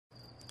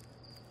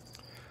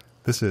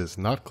This is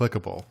Not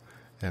Clickable,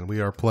 and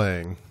we are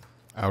playing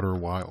Outer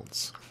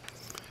Wilds.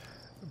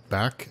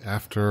 Back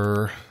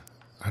after,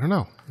 I don't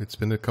know, it's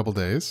been a couple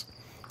days.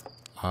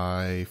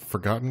 I've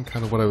forgotten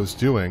kind of what I was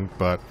doing,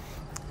 but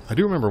I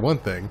do remember one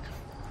thing,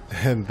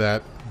 and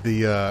that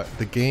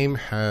the game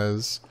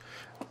has,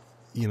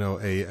 you know,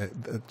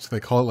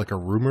 they call it like a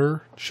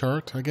rumor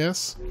chart, I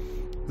guess.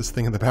 This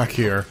thing in the back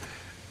here.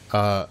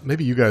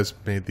 Maybe you guys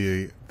made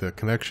the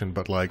connection,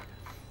 but like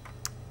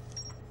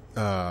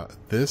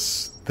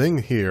this thing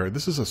here,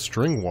 this is a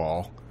string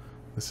wall.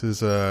 This is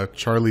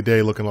Charlie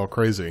Day looking all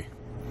crazy.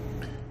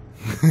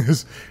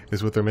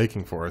 is what they're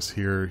making for us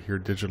here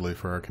digitally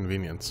for our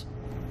convenience.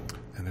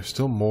 And there's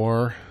still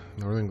more.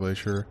 Northern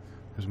Glacier.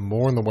 There's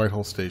more in the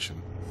Whitehall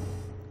Station.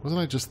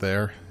 Wasn't I just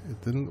there?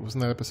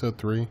 Wasn't that episode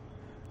 3?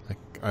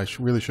 I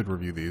really should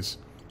review these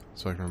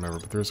so I can remember.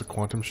 But there's a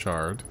quantum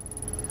shard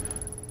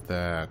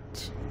that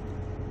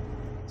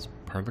is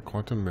part of the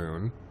quantum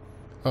moon.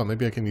 Oh,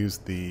 maybe I can use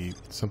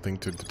something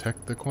to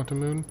detect the quantum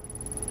moon.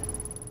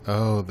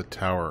 Oh, the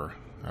tower.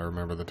 I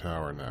remember the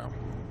tower now.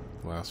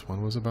 The last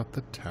one was about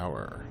the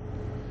tower.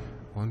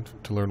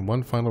 To learn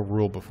one final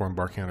rule before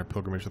embarking on a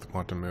pilgrimage to the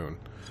quantum moon.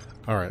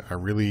 Alright, I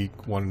really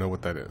want to know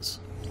what that is,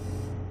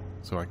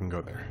 so I can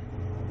go there.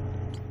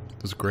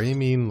 Does gray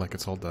mean like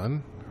it's all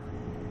done?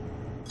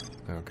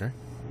 Okay.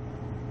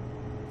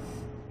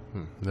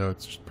 No,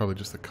 it's probably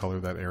just the color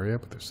of that area,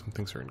 but there's some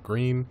things that are in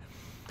green.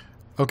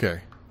 Okay.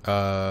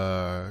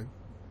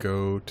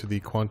 Go to the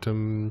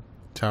quantum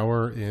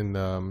tower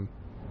in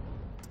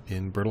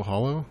Brittle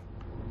Hollow.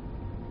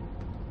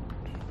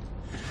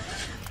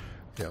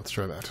 Yeah, let's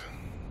try that.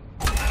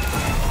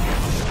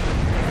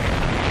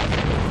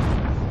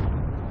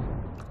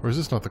 Or is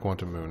this not the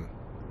quantum moon?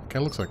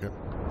 Kinda looks like it.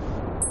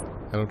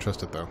 I don't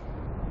trust it though.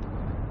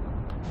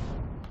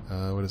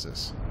 What is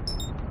this?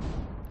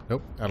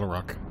 Nope, Adel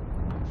Rock.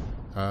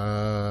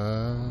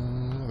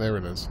 There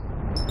it is.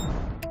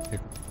 Here.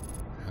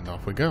 And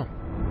off we go.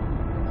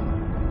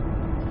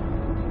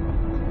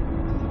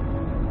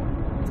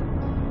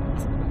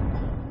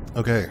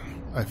 Okay,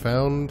 I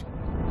found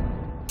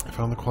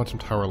the quantum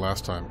tower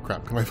last time.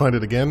 Crap, can I find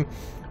it again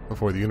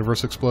before the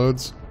universe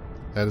explodes?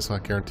 That is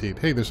not guaranteed.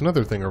 Hey, there's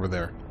another thing over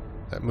there.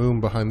 That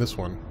moon behind this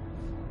one.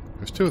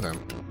 There's 2 of them.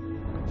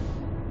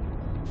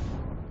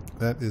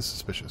 That is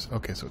suspicious.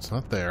 Okay, so it's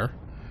not there.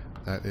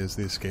 That is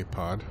the escape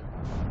pod.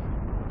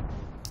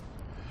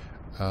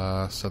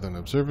 Southern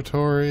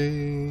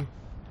Observatory.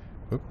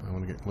 Oop, I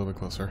want to get a little bit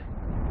closer.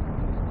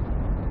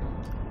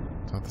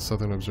 It's not the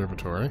Southern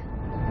Observatory.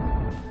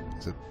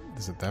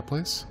 Is it that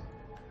place?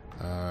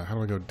 How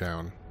do I go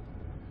down?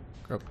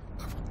 Oh,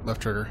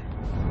 left trigger.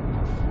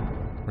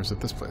 Or is it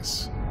this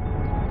place?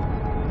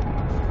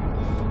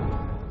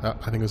 I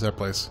think it was that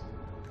place.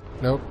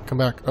 No, come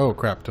back. Oh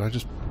crap! Did I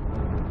just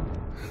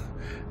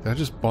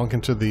bonk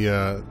into the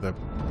I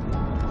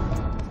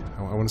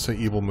want to say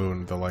evil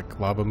moon, the like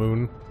lava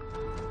moon.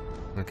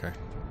 Okay,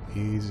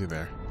 easy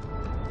there.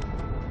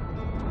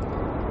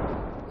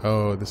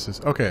 Oh, this is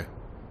okay.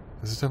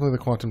 This is definitely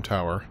the quantum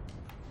tower.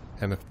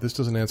 And if this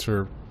doesn't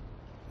answer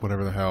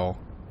whatever the hell,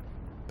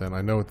 then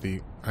I know what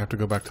I have to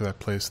go back to that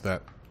place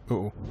that...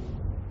 nope,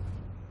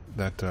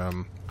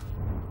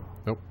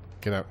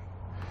 get out.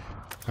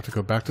 I have to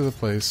go back to the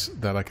place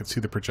that I could see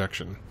the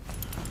projection.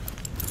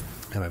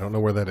 And I don't know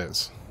where that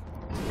is.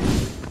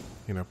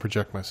 You know,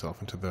 project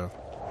myself into the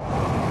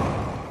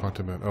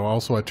quantum moon. Oh,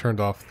 also I turned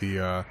off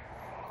the,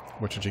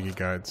 whatchajiggy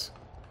guides.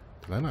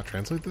 Did I not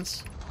translate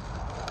this?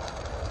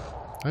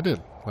 I did,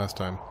 last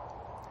time.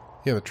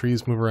 Yeah, the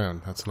trees move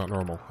around. That's not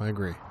normal. I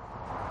agree.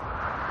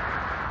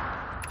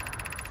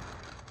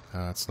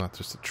 It's not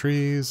just the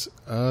trees.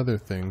 Other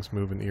things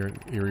move in an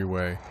eerie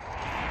way.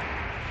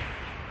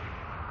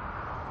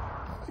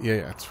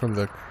 Yeah, it's from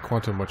the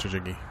quantum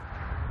whatchajiggy.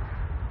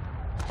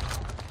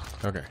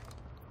 Okay.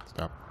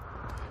 Stop.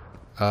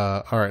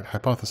 Alright,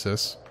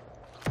 hypothesis.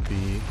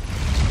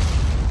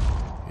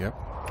 Yep.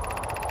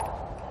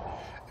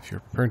 If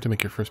you're preparing to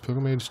make your first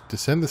pilgrimage,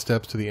 descend the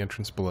steps to the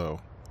entrance below.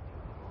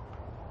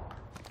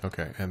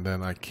 Okay, and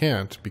then I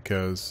can't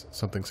because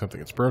something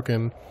is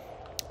broken.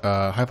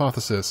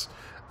 Hypothesis.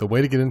 The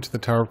way to get into the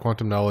Tower of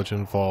Quantum Knowledge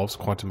involves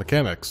quantum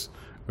mechanics,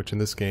 which in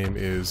this game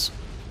is,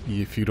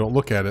 if you don't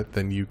look at it,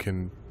 then you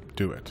can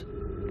do it.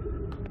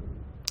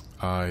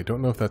 I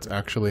don't know if that's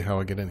actually how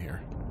I get in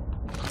here.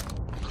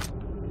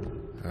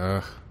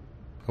 Oh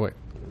wait.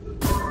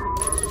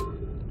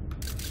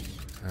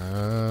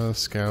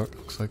 Scout.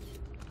 Looks like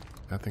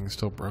that thing is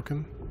still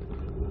broken.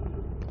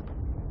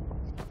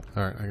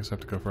 Alright, I guess I have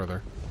to go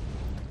further.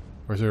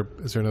 Or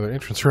is there another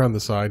entrance around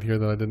the side here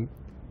that I didn't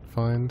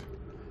find?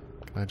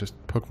 Can I just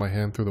poke my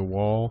hand through the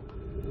wall?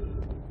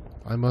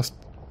 I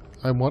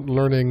want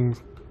learning.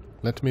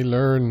 Let me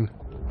learn.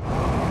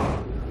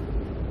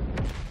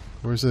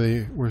 Where's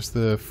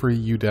the free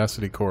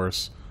Udacity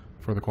course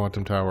for the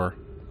Quantum Tower?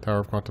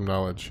 Tower of Quantum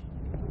Knowledge.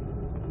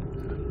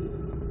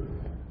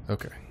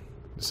 Okay.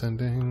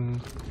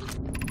 Descending.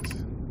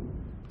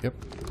 Yep.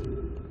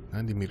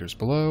 90 meters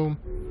below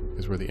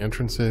is where the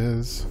entrance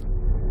is.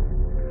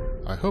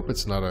 I hope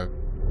it's not a,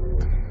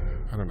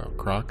 I don't know,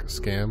 crock,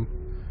 scam.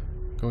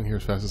 Going here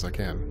as fast as I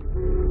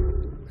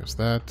can. There's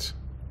that.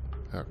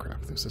 Oh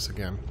crap, there's this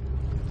again.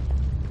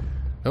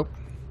 Nope.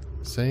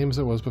 Same as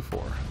it was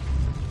before.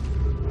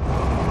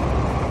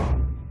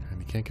 And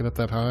you can't get up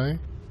that high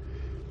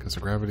because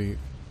the gravity...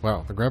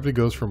 Wow, the gravity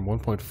goes from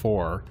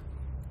 1.4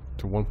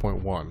 to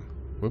 1.1.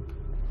 Whoop.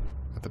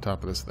 At the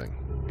top of this thing.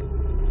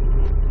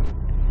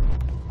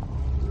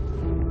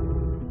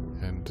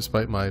 And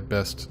despite my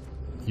best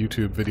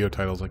YouTube video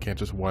titles, I can't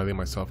just Wile E.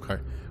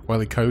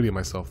 Coyote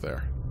myself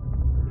there.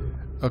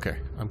 Okay,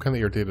 I'm kind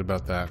of irritated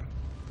about that.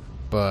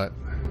 But...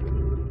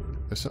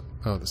 there's some...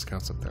 oh, this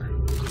counts up there.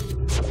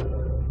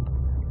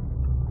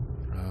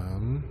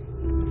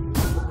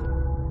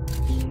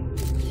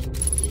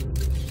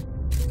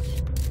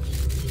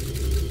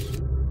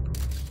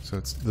 So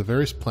it's the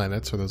various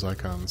planets, or those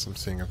icons I'm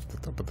seeing up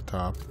at the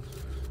top.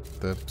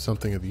 The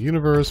something of the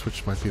universe,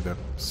 which might be the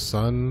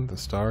sun, the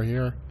star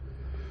here.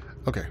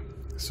 Okay,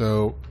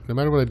 so no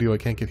matter what I do, I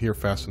can't get here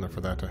fast enough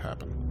for that to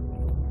happen.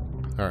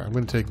 Alright, I'm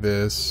going to take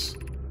this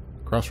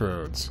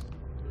crossroads,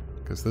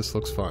 because this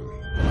looks fun.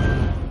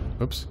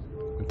 Oops, I'm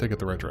going to take it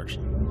the right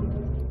direction,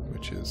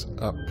 which is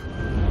up.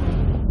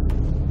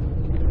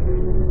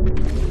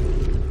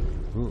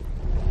 Ooh.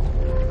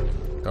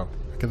 Oh,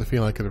 I get the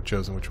feeling I could have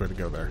chosen which way to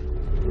go there.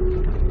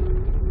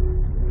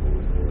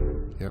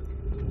 Yep.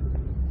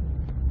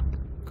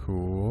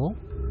 Cool.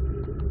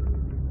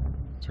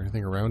 Is there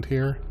anything around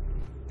here?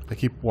 I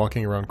keep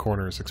walking around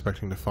corners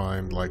expecting to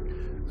find, like,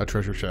 a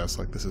treasure chest,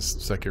 like this is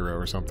Sekiro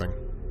or something.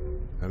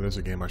 And there's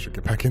a game I should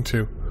get back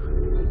into.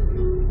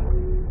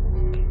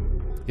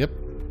 Yep.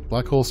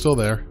 Black hole's still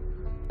there.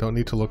 Don't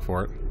need to look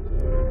for it.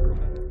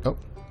 Oh.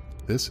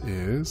 This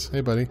is...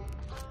 hey, buddy.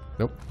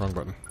 Nope, wrong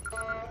button.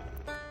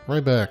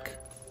 Right back.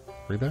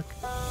 Reback?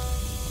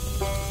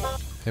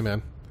 Hey,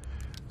 man.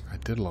 I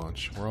did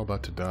launch. We're all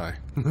about to die.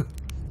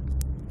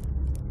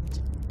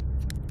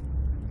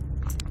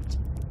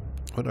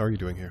 What are you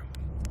doing here?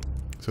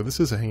 So this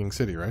is a hanging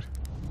city, right?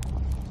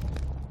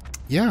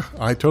 Yeah,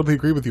 I totally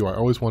agree with you. I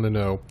always want to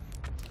know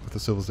what the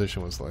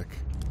civilization was like.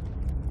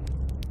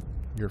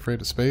 You're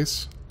afraid of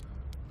space?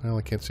 Well,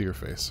 I can't see your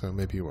face, so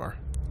maybe you are.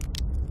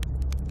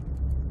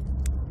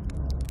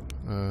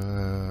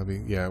 I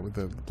mean, yeah, with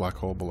the black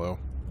hole below.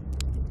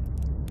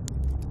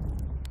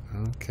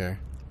 Okay.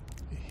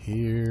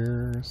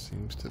 Here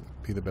seems to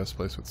be the best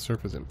place with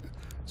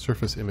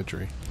surface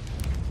imagery.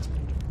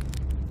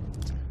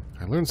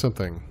 I learned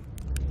something.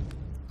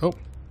 Oh,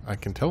 I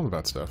can tell them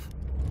about stuff.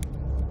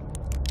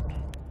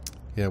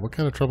 Yeah, what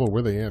kind of trouble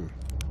were they in?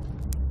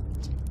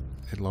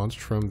 It launched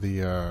from the,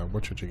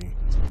 whatchamajiggy.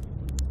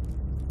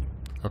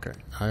 Okay,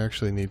 I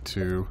actually need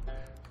to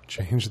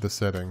change the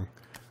setting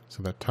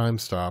so that time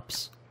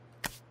stops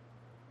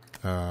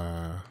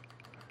when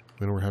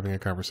we're having a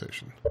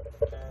conversation.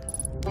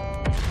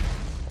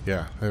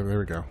 Yeah, there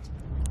we go.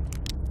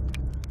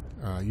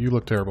 You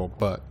look terrible,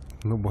 but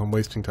I'm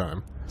wasting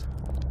time.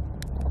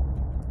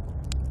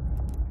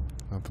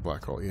 Not the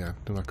black hole. Yeah,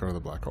 do not go to the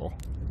black hole.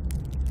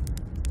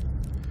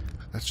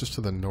 That's just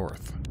to the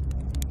north.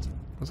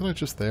 Wasn't I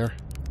just there?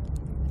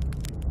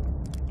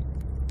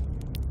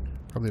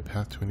 Probably a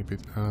path to any...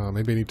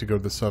 maybe I need to go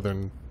to the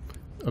southern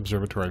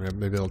observatory.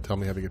 Maybe it'll tell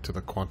me how to get to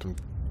the quantum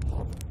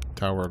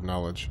tower of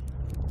knowledge.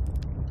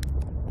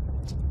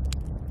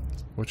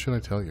 What should I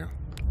tell you?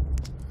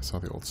 I saw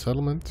the old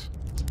settlement.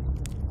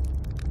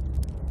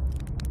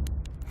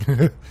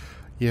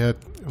 Yeah,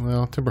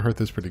 well,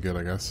 Timberhearth is pretty good,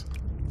 I guess.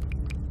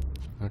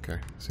 Okay,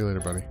 see you later,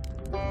 buddy.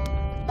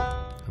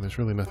 And there's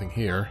really nothing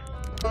here.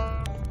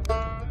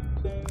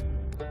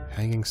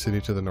 Hanging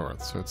city to the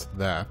north, so it's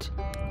that.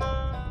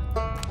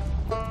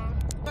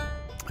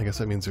 I guess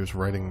that means there's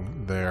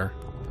writing there.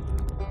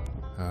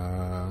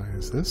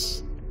 Is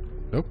this?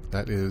 Nope,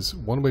 that is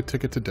one-way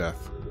ticket to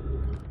death.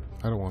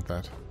 I don't want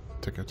that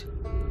ticket.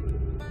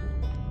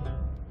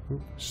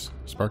 Ooh,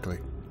 sparkly.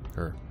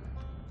 Or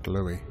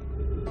glowy.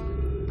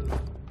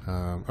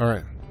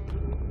 Alright.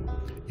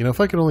 You know, if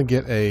I could only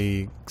get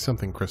a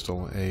something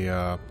crystal,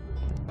 a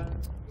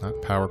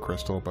not power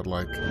crystal, but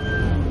like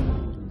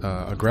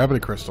a gravity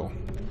crystal.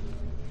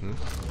 Hmm?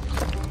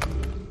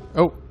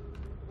 Oh!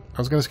 I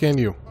was gonna scan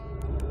you.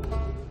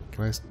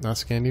 Can I not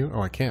scan you?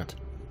 Oh, I can't.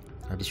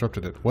 I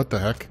disrupted it. What the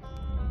heck?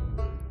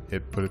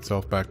 It put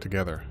itself back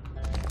together.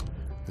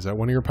 Is that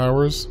one of your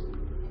powers?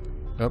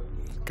 Nope.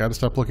 Gotta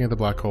stop looking at the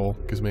black hole.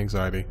 Gives me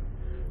anxiety.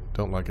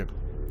 Don't like it.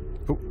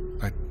 Oh,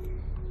 I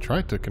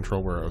tried to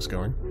control where I was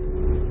going.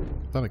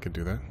 Thought I could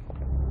do that.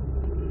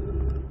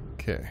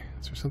 Okay.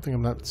 Is there something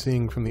I'm not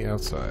seeing from the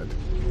outside?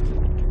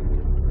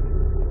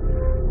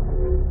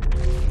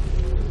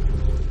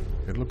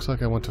 It looks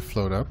like I want to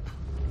float up.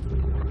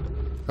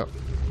 Oh.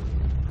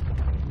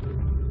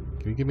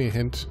 Can you give me a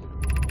hint?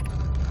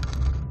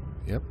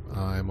 Yep,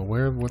 I'm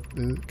aware of what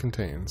it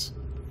contains.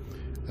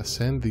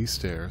 Ascend these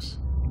stairs.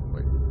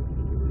 Wait.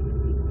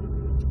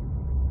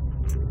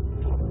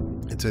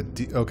 It's a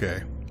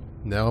okay.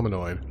 Now I'm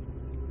annoyed.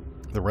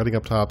 The writing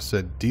up top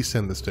said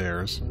descend the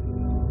stairs.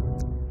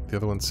 The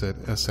other one said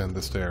ascend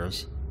the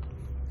stairs.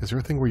 Is there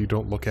a thing where you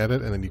don't look at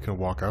it and then you can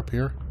walk up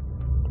here?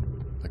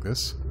 Like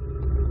this?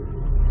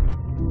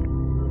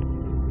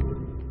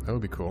 That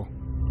would be cool.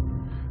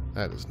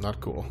 That is not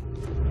cool.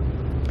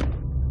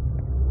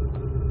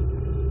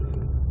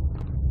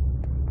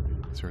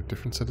 Is there a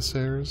different set of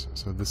stairs?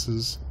 So this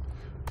is...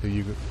 Here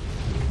you go.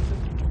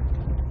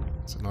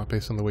 Is it not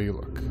based on the way you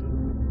look?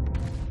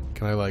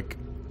 Can I, like,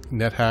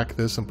 net hack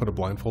this and put a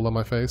blindfold on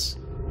my face?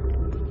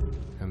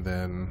 And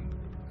then...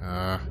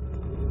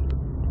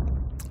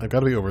 I've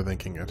got to be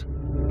overthinking it.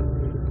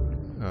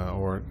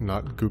 Or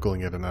not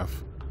Googling it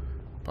enough.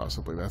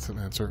 Possibly that's an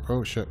answer.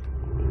 Oh, shit.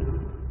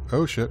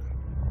 Oh, shit.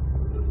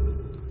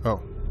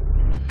 Oh.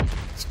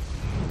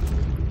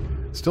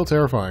 Still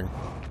terrifying.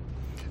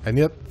 And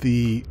yet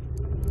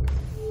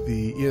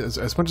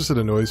as much as it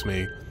annoys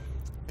me,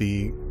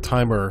 the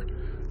timer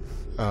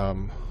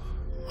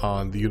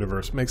on the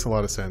universe makes a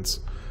lot of sense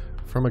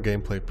from a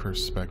gameplay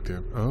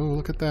perspective. Oh,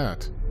 look at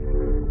that.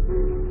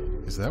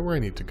 Is that where I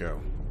need to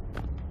go?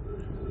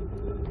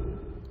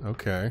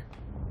 Okay.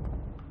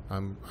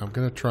 I'm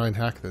gonna try and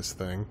hack this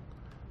thing.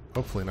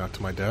 Hopefully not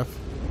to my death.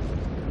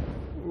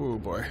 Oh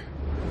boy.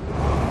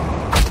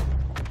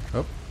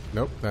 Oh,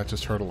 nope, that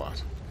just hurt a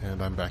lot.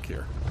 And I'm back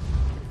here.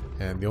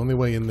 And the only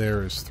way in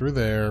there is through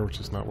there,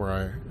 which is not where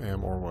I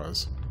am or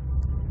was.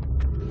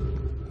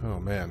 Oh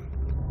man.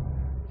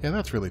 Yeah,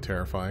 that's really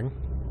terrifying.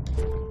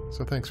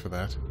 So thanks for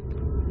that.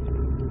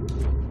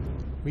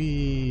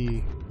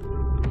 Whee!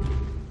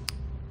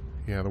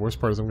 Yeah, the worst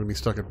part is I'm going to be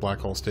stuck at Black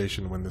Hole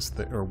Station when this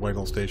or White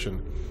Hole Station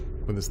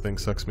when this thing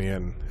sucks me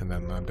in, and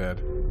then I'm dead.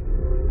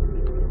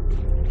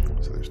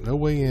 So there's no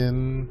way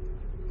in.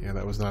 Yeah,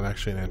 that was not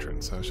actually an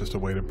entrance. That was just a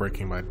way to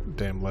breaking my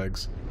damn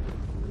legs.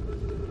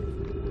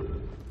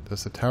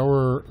 Does the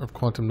Tower of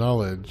Quantum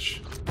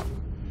Knowledge...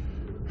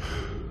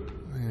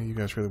 Yeah, you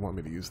guys really want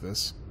me to use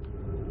this.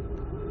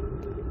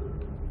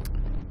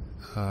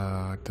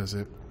 Does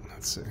it...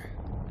 Let's see.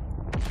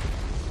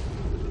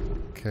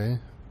 Okay.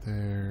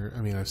 There...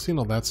 I mean, I've seen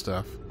all that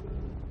stuff.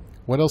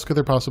 What else could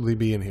there possibly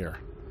be in here?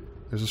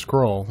 There's a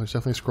scroll. There's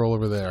definitely a scroll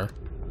over there.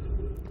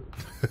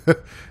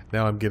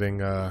 Now I'm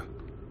getting,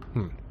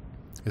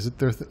 Is it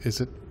there...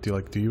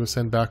 Do you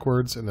ascend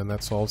backwards and then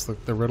that solves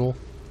the riddle?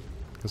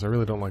 Because I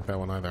really don't like that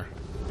one either.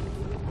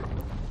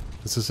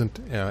 This isn't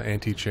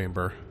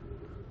antechamber,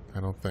 I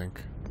don't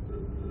think.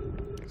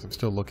 Because I'm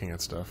still looking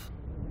at stuff.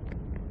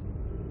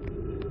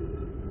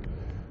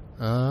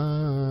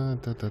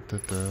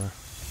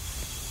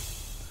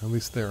 At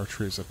least there are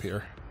trees up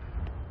here.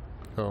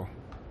 Oh.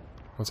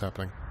 What's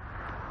happening?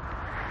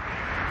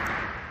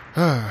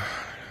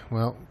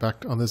 Well,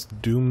 back on this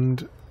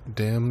doomed,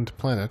 damned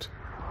planet.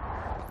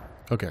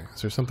 Okay,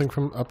 is there something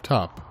from up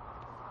top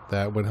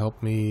that would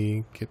help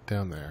me get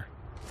down there?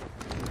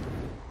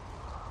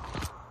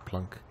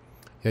 Plunk.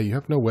 Yeah, you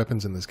have no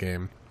weapons in this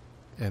game.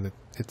 And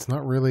it's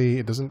not really...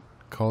 It doesn't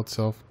call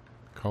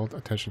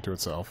attention to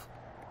itself.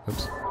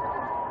 Oops.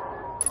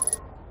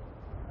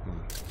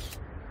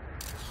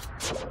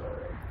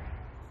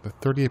 The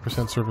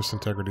 38% surface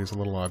integrity is a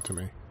little odd to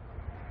me.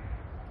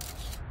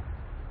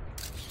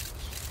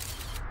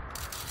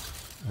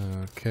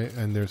 Okay,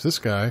 and there's this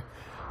guy.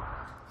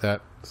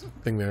 That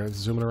thing there, it's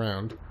zooming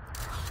around.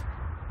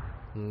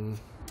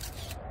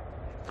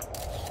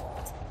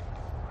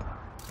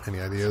 Any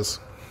ideas?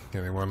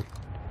 Anyone?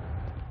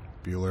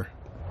 Bueller?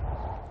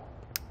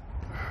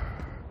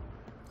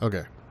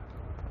 Okay.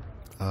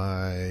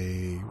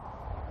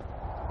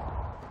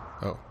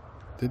 Oh.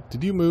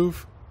 Did you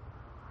move?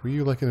 Were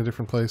you, like, in a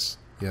different place?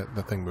 Yeah,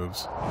 that thing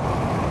moves.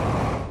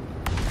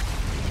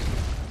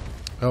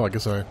 Oh, I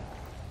guess I...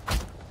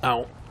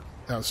 Ow.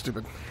 That was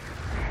stupid.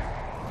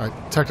 I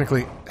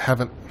technically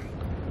haven't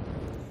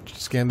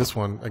scanned this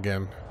one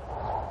again.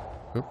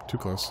 Oop, too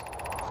close.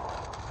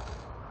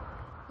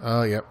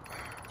 Yep.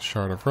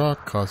 Shard of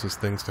rock causes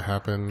things to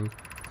happen.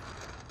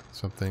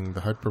 Something,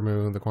 the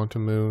hypermoon, the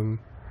quantum moon.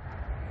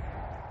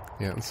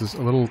 Yeah, this is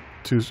a little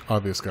too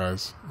obvious,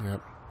 guys.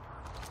 Yep.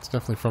 It's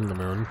definitely from the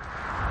moon.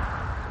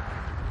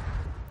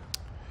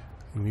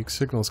 Unique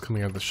signals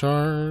coming out of the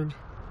shard.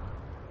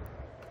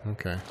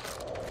 Okay.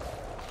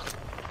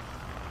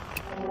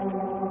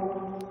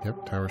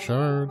 Yep, tower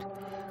shard.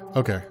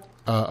 Okay.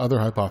 Other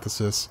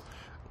hypothesis.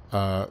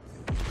 I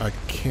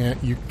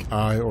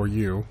or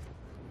you,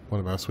 one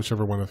of us,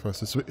 whichever one of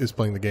us is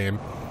playing the game,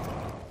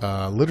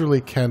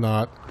 literally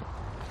cannot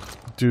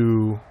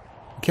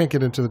can't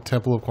get into the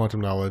Temple of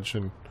Quantum Knowledge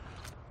and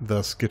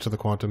thus get to the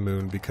quantum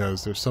moon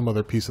because there's some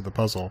other piece of the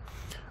puzzle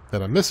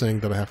that I'm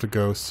missing that I have to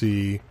go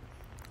see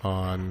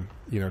on,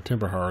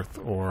 Timberhearth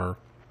or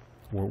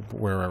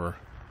wherever.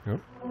 Yep.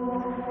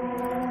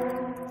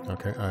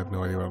 Okay, I have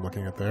no idea what I'm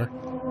looking at there.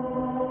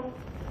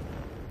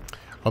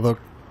 Although,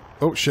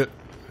 oh shit,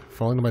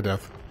 falling to my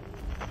death.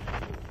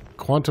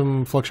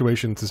 Quantum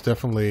fluctuations is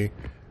definitely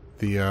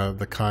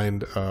the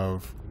kind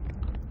of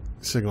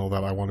signal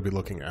that I want to be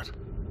looking at.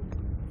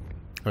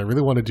 I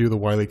really want to do the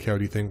Wile E.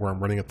 Coyote thing where I'm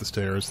running up the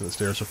stairs and the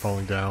stairs are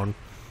falling down,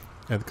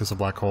 and because the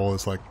black hole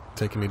is like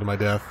taking me to my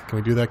death. Can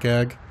we do that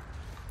gag?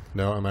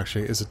 No, I'm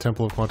actually... Is a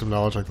Temple of Quantum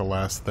Knowledge like the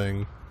last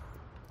thing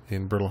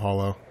in Brittle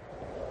Hollow?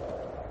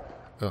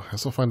 Oh, I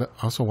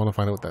also want to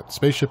find out what that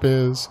spaceship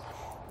is,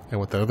 and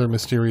what that other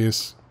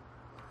mysterious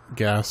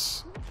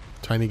gas,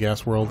 tiny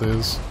gas world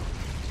is.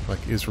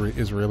 Like, is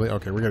really...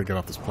 Okay, we gotta get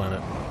off this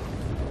planet.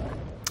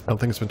 I don't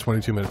think it's been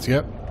 22 minutes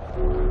yet.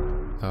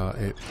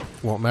 It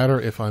won't matter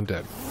if I'm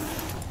dead.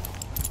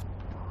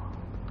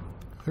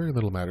 Very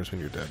little matters when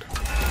you're dead.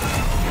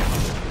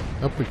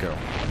 Up we go.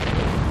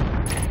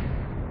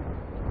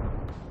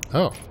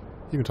 Oh,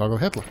 you can toggle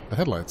the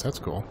headlights. That's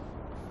cool.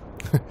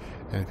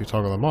 And if you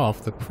toggle them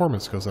off, the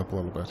performance goes up a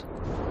little bit.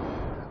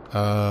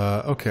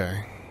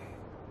 Okay.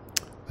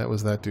 That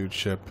was that dude's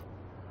ship.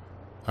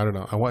 I don't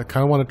know. I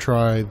kind of want to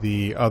try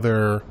the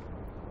other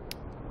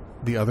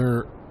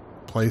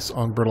place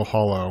on Brittle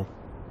Hollow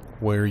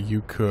where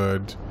you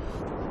could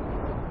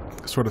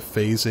sort of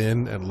phase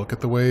in and look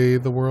at the way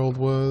the world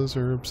was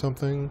or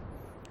something.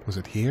 Was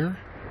it here?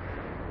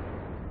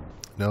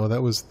 No,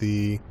 that was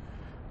the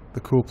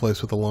cool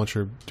place with the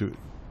launcher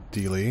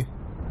dealie.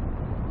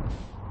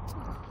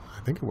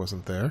 I think it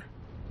wasn't there.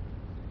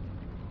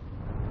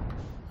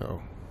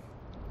 Uh-oh.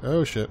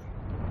 Oh, shit.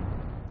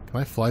 Can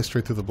I fly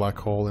straight through the black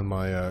hole in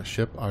my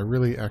ship? I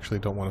really actually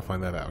don't want to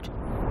find that out.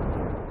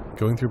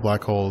 Going through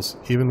black holes,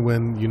 even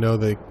when you know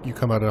you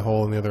come out a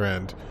hole on the other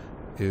end,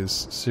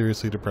 is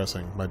seriously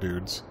depressing, my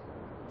dudes.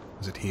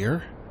 Is it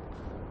here?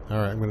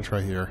 Alright, I'm going to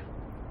try here.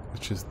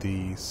 Which is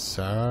the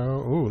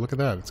south... Ooh, look at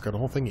that. It's got a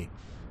whole thingy.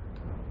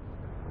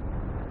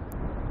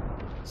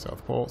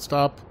 South Pole.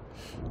 Stop!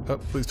 Oh,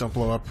 please don't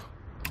blow up.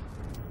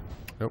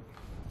 Nope.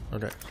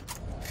 Okay.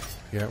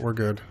 Yeah, we're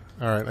good.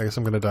 Alright, I guess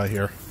I'm going to die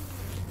here.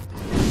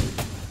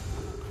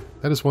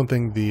 That is one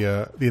thing,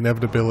 the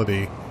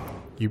inevitability.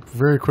 You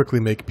very quickly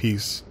make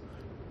peace.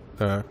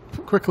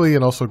 Quickly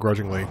and also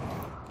grudgingly.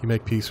 You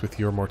make peace with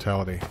your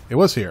mortality. It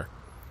was here.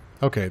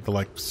 Okay, the,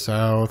 like,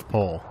 South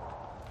Pole.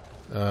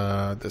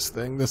 This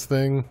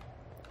thing.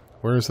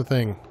 Where is the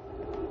thing?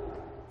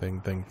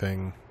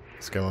 Thing.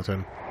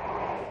 Skeleton.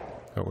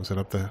 Oh, was it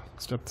up the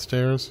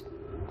stairs?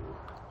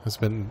 Has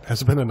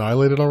it been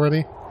annihilated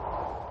already?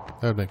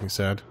 That would make me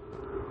sad.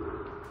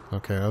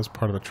 Okay, that was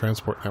part of a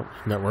transport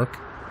network.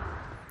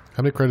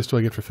 How many credits do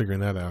I get for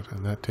figuring that out?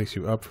 And that takes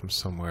you up from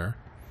somewhere.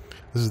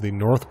 This is the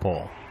North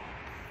Pole.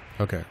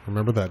 Okay,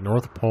 remember that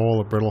North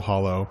Pole of Brittle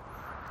Hollow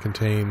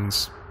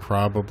contains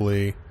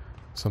probably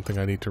something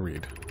I need to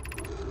read.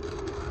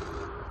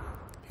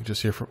 You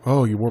just hear from...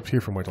 Oh, you warped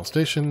here from Whitehall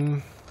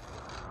Station.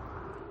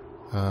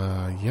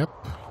 Yep.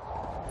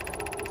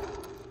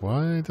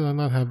 Why did I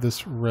not have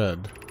this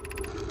read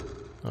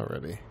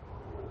already?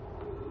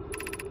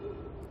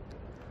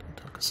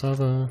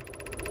 Takasava.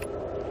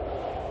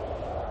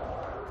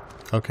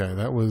 Okay,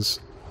 that was...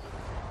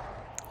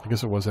 I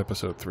guess it was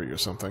episode 3 or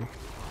something.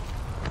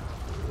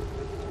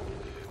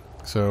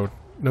 So,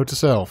 note to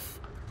self.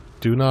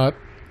 Do not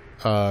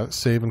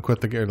save and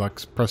quit the game,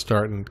 like press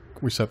start and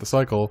reset the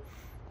cycle,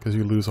 because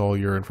you lose all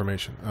your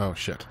information. Oh,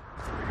 shit.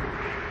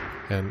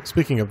 And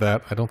speaking of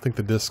that, I don't think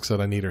the discs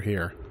that I need are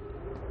here.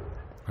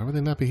 Why would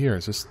they not be here?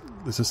 Is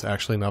this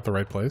actually not the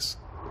right place?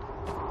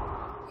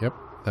 Yep,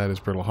 that is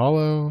Brittle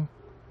Hollow.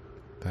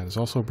 That is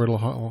also Brittle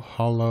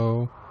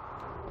Hollow.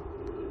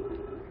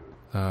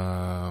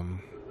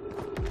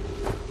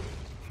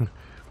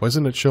 Why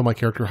doesn't it show my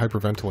character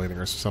hyperventilating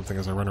or something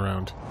as I run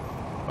around,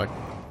 like,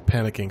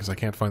 panicking because I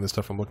can't find the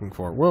stuff I'm looking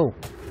for? Whoa!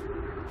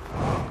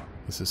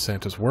 This is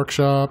Santa's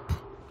workshop.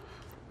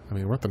 I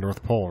mean, we're at the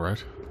North Pole,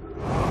 right?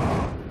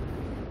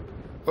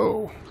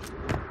 Oh!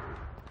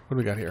 What do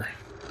we got here?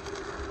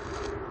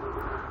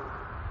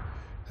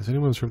 Has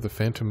anyone observed the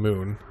Phantom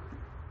Moon?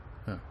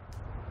 Oh.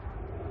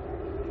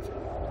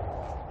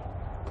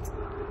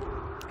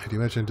 How do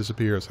you imagine it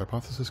disappears?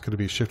 Hypothesis, could it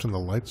be a shift in the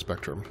light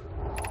spectrum?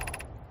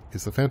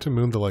 Is the Phantom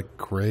Moon the, like,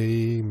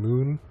 gray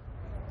moon?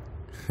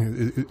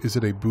 Is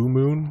it a boo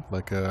moon?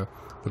 Like, the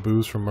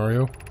boos from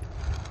Mario?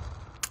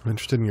 I'm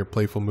interested in your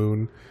playful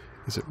moon.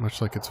 Is it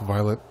much like its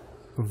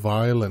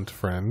violent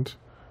friend?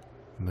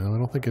 No, I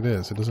don't think it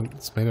is.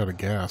 It's made out of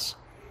gas.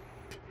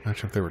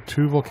 Actually, if there were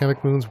 2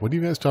 volcanic moons, what are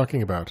you guys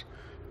talking about?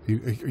 Are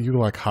you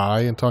like,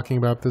 high and talking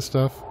about this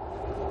stuff?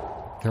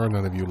 There are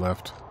none of you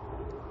left.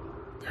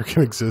 There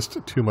can exist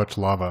too much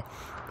lava.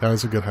 That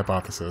is a good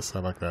hypothesis. I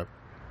like that.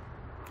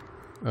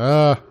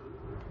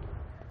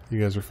 You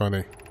guys are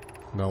funny.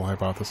 Null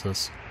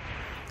hypothesis.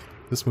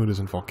 This moon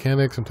isn't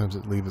volcanic. Sometimes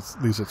it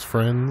leaves its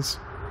friends.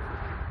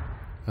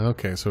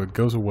 Okay, so it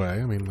goes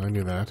away. I mean, I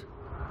knew that.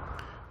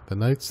 The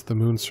nights the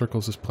moon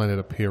circles this planet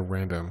appear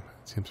random.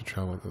 It seems to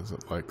travel as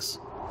it likes.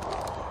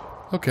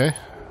 Okay.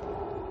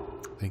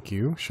 Thank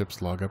you.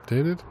 Ship's log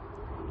updated.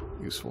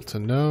 Useful to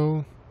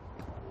know.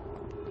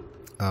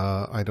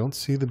 I don't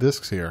see the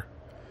discs here.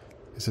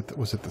 Was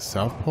it the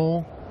South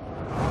Pole?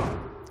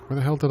 Where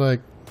the hell did I...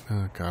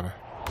 Oh, God.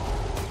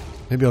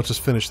 Maybe I'll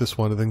just finish this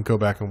one and then go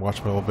back and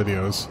watch my old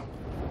videos.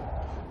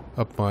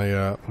 Up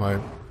my, my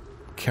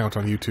count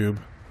on YouTube.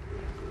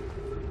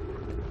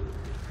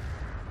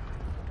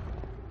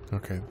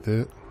 Okay,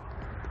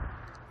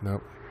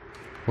 nope.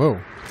 Whoa.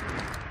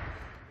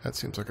 That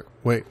seems like a...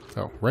 Wait.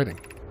 Oh, writing.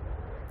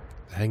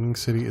 The Hanging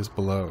City is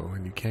below,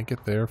 and you can't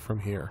get there from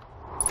here.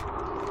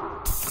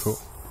 Cool.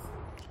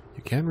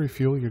 You can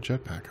refuel your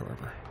jetpack,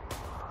 however.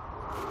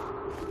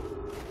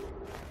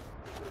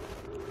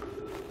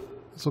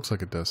 This looks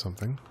like it does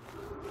something.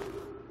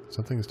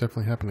 Something is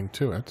definitely happening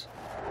to it.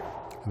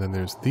 And then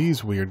there's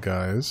these weird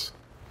guys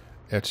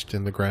etched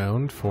in the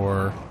ground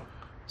for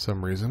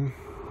some reason.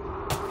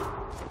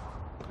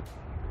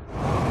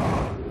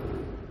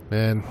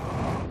 Man.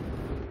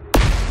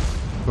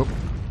 Oh.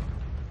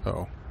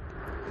 Uh-oh.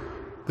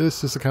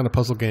 This is the kind of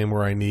puzzle game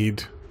where I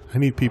need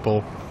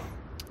people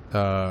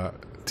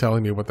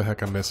telling me what the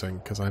heck I'm missing,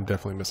 because I'm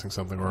definitely missing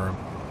something, or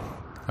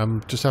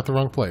I'm just at the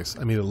wrong place.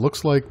 I mean, it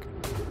looks like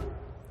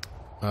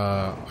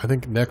I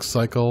think next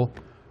cycle,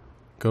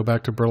 go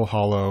back to Brittle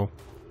Hollow,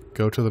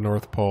 go to the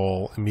North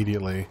Pole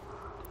immediately,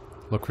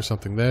 look for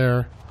something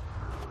there.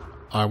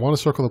 I want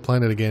to circle the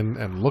planet again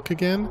and look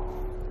again,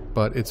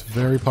 but it's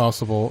very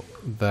possible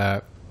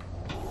that...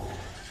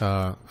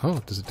 oh,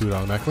 does it do it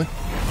automatically?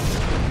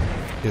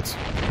 It's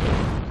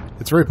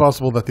very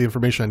possible that the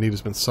information I need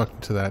has been sucked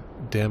into that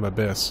damn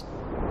abyss.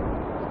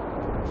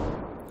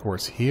 Or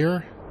it's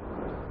here?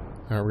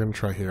 Alright, we're going to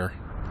try here.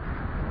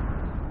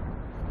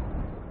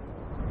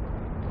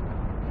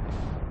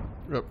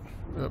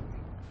 Up.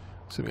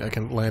 Assuming I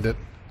can land it.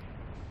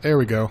 There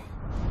we go.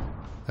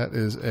 That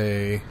is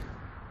a...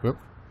 Whoop.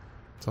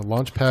 It's a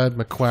Launchpad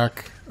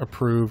McQuack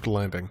approved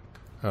landing.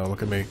 Oh,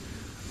 look at me.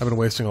 I've been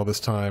wasting all this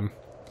time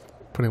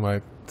putting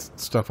my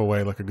stuff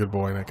away like a good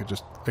boy, and I could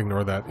just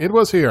ignore that. It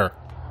was here!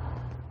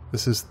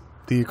 This is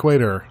the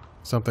equator.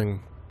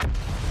 Something...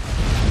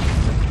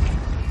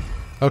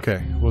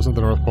 Okay, it wasn't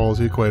the North Pole, it was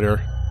the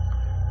equator.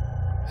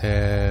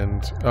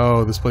 And...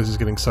 oh, this place is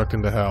getting sucked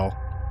into hell.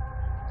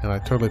 And I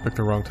totally picked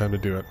the wrong time to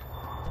do it.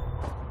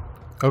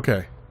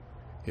 Okay.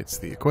 It's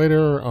the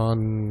equator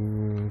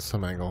on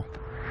some angle.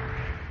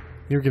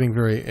 You're getting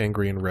very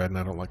angry and red, and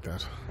I don't like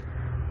that.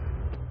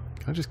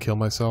 Can I just kill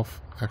myself?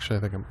 Actually,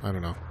 I think I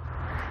don't know.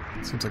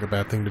 It seems like a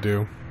bad thing to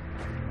do.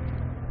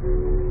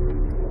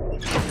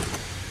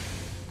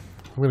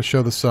 I'm going to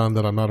show the sun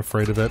that I'm not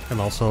afraid of it,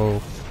 and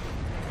also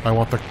I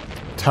want the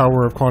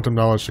Tower of Quantum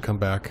Knowledge to come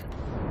back.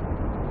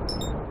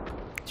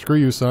 Screw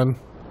you, sun.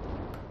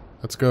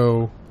 Let's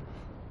go.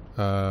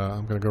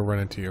 I'm going to go run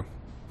into you.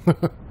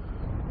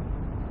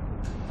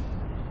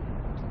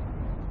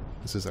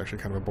 This is actually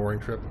kind of a boring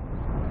trip.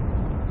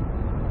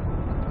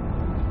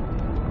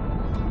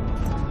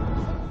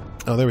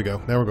 Oh, there we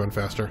go. Now we're going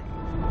faster.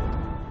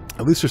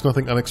 At least there's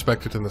nothing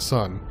unexpected in the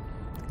sun.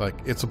 Like,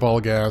 it's a ball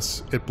of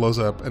gas, it blows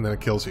up, and then it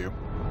kills you.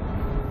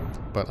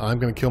 But I'm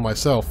going to kill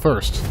myself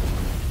first.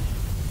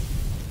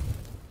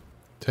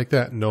 Take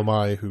that,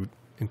 Nomai, who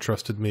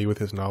entrusted me with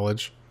his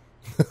knowledge.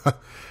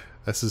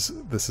 This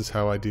is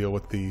how I deal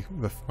with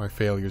my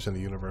failures in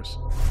the universe.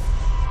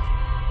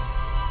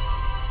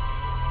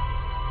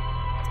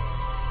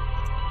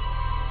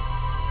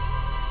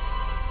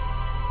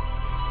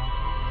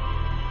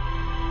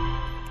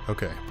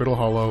 Okay, Brittle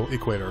Hollow,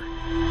 equator.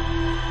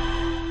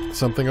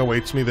 Something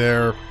awaits me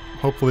there.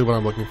 Hopefully what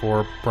I'm looking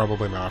for,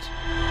 probably not.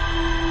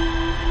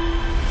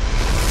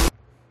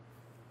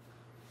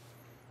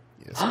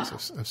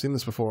 Yes, I've seen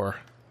this before.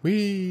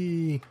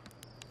 Whee!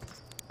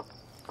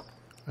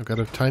 I've got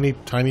a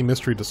tiny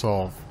mystery to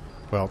solve.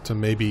 Well, to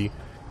maybe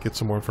get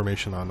some more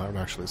information on, not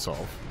actually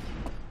solve.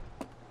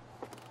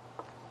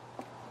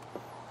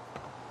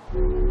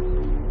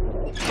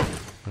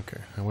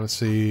 Okay, I want to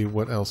see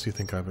what else you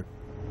think I've...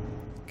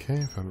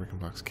 Okay, found Rick and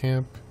Box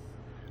Camp.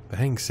 The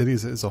Hanging City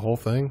is a whole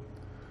thing?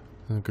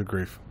 Oh, good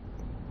grief.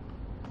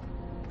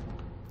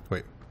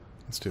 Wait,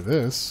 let's do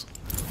this.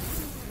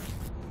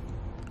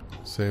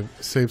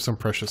 Save some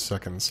precious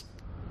seconds.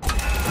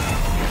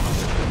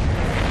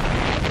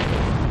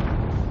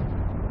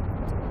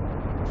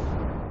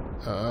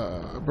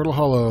 Brittle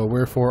Hollow,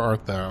 wherefore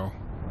art thou?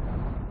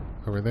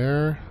 Over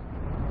there.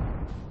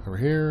 Over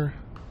here.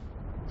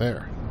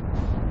 There.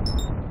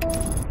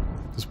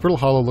 Does Brittle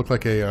Hollow look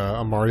like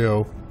a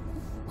Mario,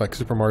 like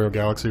Super Mario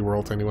Galaxy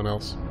world to anyone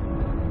else?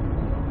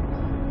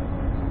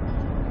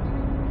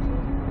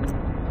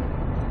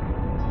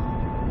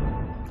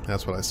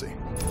 That's what I see.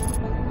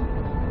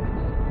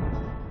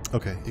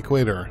 Okay,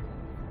 equator,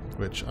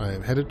 which I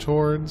am headed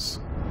towards.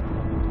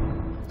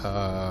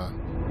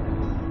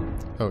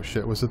 Oh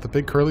shit, was it the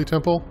big curly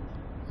temple?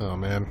 Oh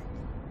man,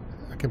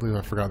 I can't believe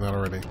I've forgotten that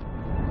already.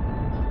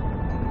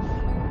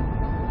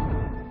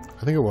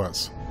 I think it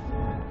was.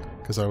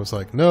 Because I was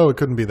like, no, it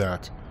couldn't be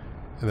that.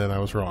 And then I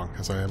was wrong,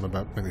 as I am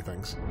about many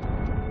things.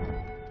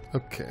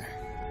 Okay.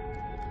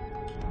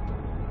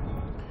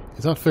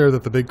 It's not fair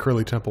that the big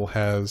curly temple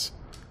has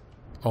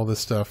all this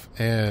stuff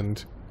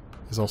and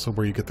is also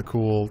where you get the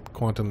cool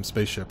quantum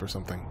spaceship or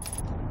something.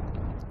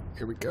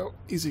 Here we go.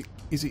 Easy,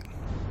 easy.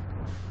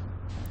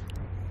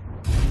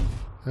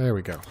 There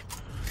we go.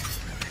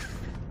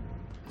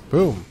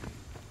 Boom.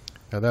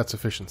 Now that's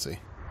efficiency.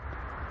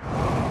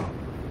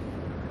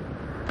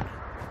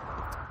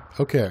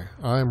 Okay,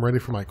 I'm ready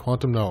for my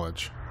quantum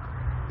knowledge.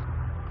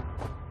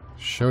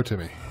 Show it to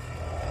me.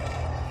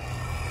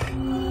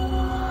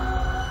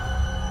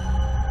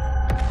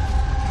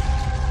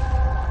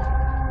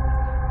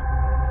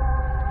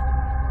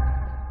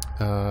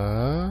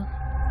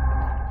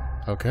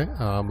 Okay,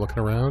 I'm looking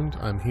around.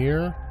 I'm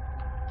here.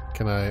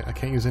 I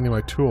can't use any of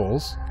my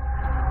tools.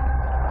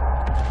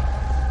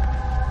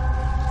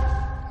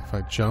 If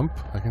I jump,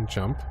 I can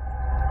jump.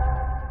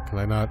 Can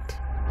I not?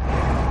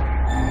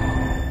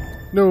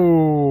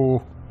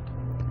 No!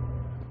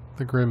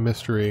 The grim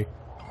mystery.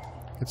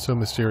 It's so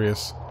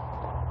mysterious.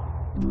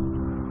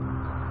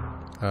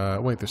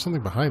 Wait, there's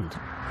something behind.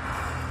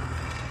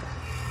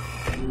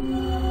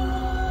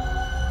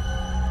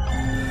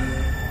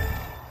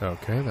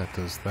 Okay, that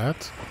does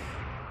that.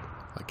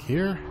 Like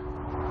here?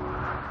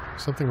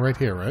 Something right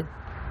here, right?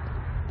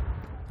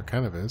 There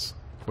kind of is.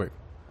 Wait.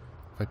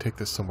 If I take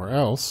this somewhere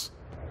else,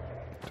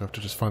 do I have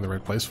to just find the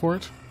right place for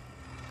it?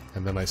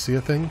 And then I see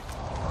a thing?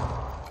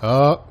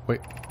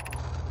 Wait.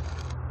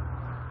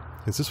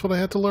 Is this what I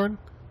had to learn?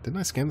 Didn't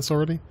I scan this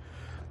already?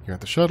 You're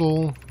at the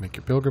shuttle, make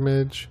your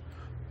pilgrimage.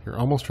 You're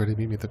almost ready to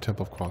meet me at the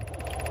Temple of Quan.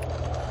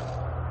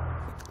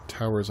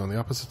 Tower is on the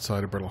opposite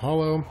side of Brittle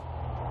Hollow.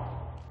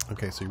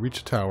 Okay, so you reach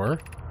a tower.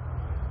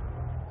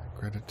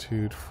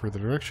 Gratitude for the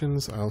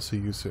directions. I'll see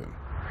you soon.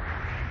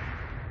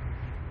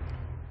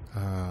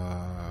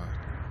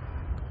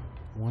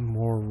 One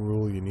more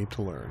rule you need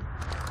to learn.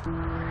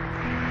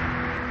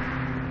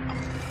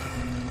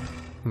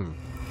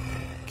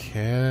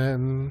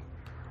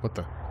 What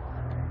the?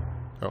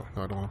 Oh,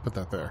 no, I don't want to put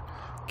that there.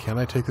 Can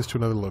I take this to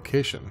another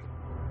location?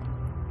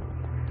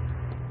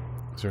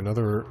 Is there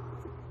another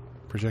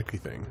projecty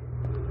thing?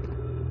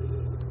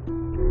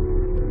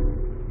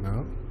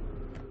 No.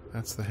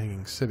 That's the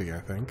Hanging City, I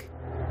think.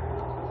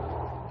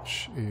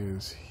 Which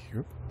is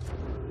here.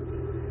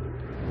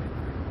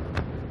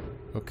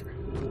 Okay.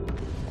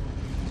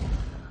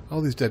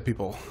 All these dead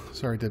people.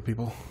 Sorry, dead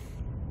people.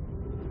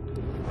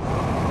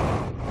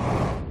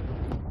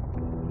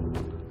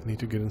 I need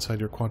to get inside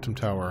your quantum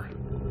tower.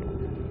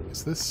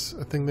 Is this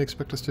a thing they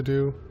expect us to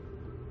do?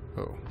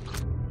 Oh.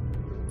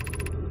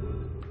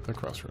 The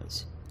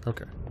crossroads.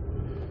 Okay.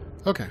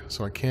 Okay,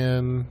 so I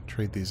can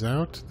trade these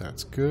out.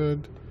 That's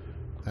good.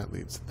 That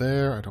leads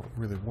there. I don't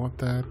really want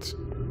that.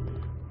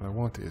 What I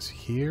want is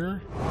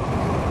here.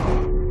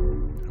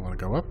 I want to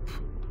go up.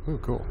 Ooh,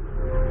 cool.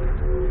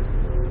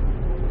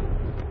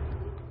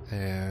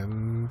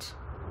 And...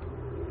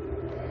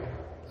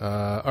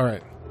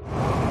 alright.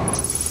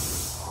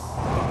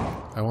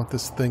 I want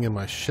this thing in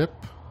my ship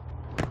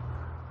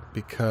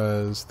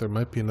because there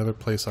might be another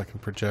place I can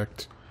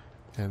project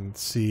and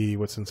see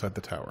what's inside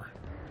the tower.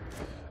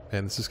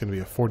 And this is going to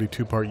be a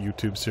 42-part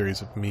YouTube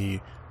series of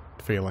me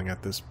failing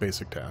at this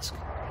basic task.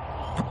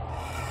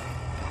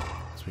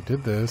 So we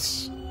did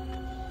this,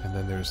 and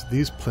then there's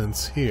these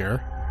plinths here,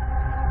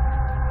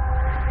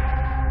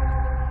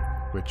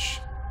 which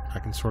I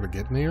can sort of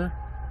get near.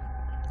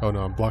 Oh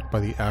no, I'm blocked by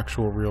the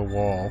actual real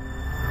wall.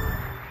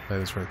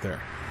 That is right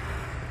there.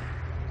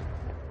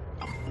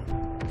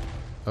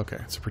 Okay,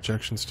 it's a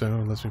projection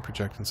stone. Lets me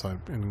project inside,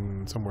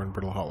 somewhere in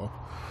Brittle Hollow.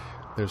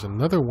 There's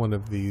another one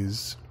of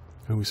these,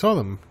 and we saw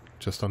them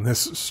just on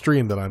this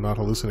stream that I'm not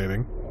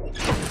hallucinating.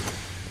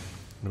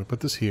 I'm going to put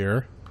this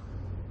here.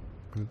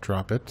 I'm going to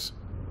drop it.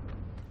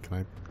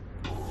 Can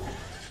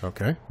I?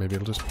 Okay, maybe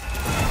it'll just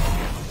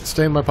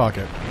stay in my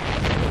pocket.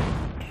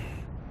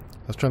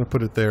 I was trying to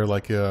put it there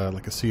like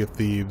a Sea of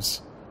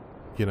Thieves,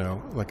 you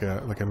know, like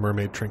a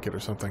mermaid trinket or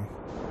something.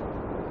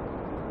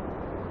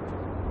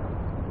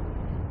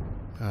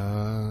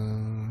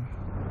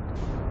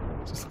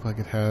 Does this look like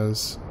it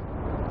has?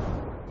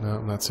 No,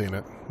 I'm not seeing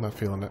it. I'm not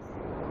feeling it.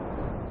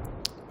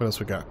 What else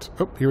we got?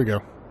 Oh, here we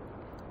go.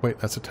 Wait,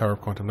 that's a Tower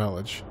of Quantum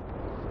Knowledge,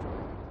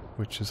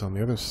 which is on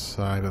the other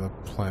side of the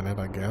planet,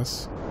 I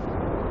guess.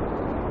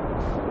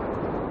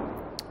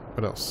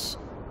 What else?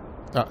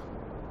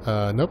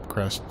 Nope.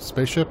 Crashed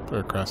spaceship,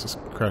 or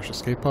crash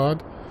escape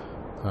pod.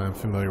 I'm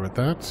familiar with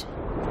that.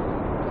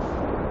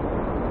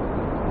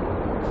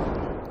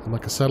 I'm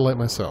like a satellite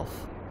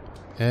myself.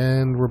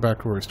 And we're back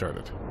to where we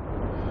started.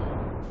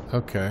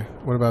 Okay.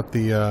 What about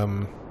the,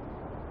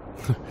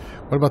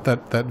 what about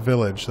that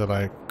village that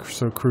I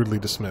so crudely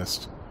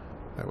dismissed?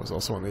 That was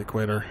also on the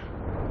equator.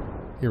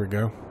 Here we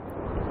go.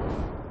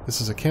 This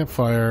is a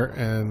campfire,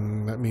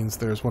 and that means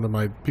there's one of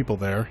my people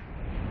there.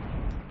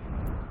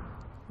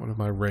 One of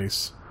my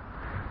race.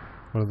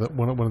 One of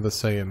the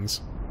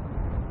Saiyans.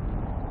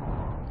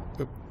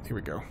 Oh, here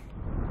we go.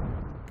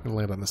 I'm gonna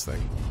land on this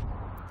thing.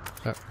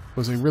 That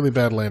was a really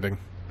bad landing.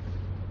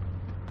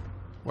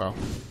 Wow.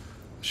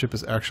 The ship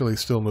is actually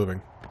still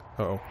moving.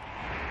 Uh-oh.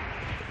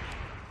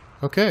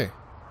 Okay.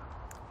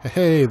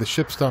 Hey, the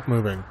ship stopped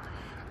moving.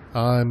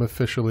 I'm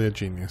officially a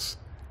genius.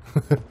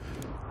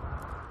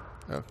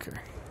 Okay.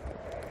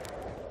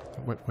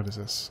 What is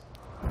this?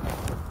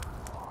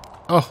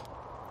 Oh!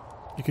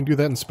 You can do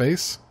that in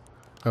space?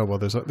 Oh, well,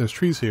 there's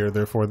trees here,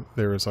 therefore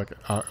there is, like,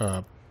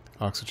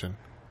 oxygen.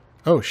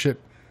 Oh,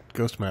 shit.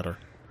 Ghost matter.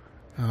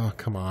 Oh,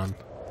 come on.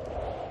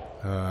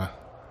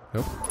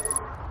 Nope.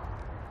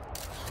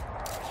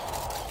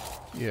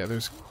 Yeah,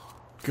 there's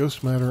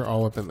ghost matter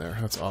all up in there.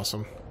 That's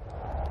awesome.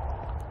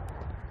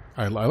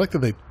 I like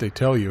that they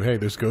tell you, hey,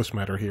 there's ghost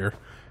matter here,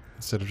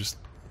 instead of just,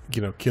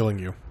 you know, killing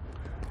you.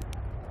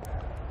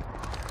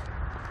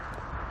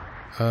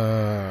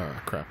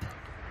 Crap.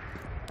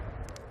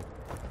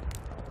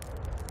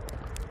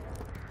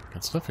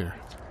 Got stuff here.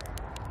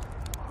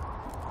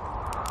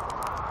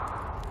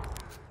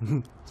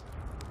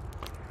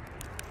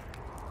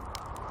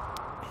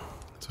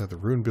 Inside the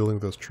ruined building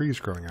with those trees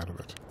growing out of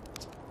it.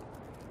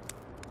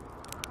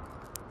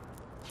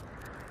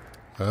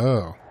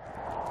 Oh.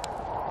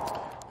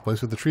 The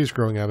place with the trees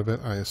growing out of it,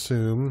 I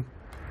assume,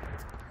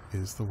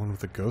 is the one with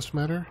the ghost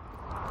matter?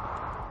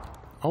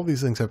 All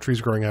these things have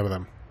trees growing out of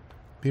them.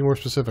 Be more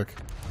specific.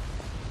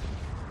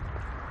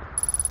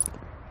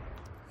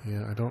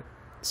 Yeah, I don't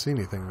see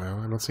anything, though.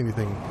 I don't see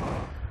anything...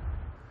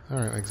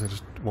 Alright, I guess I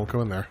just won't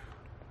go in there.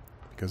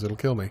 Because it'll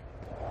kill me.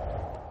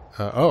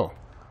 Oh!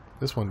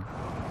 This one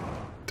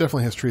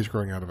definitely has trees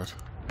growing out of it.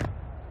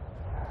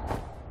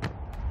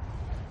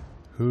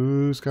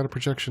 Who's got a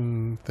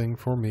projection thing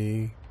for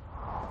me?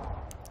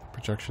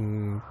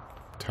 Projection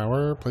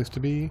tower? Place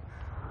to be?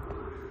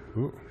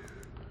 Ooh.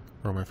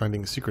 Or am I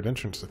finding a secret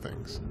entrance to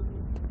things?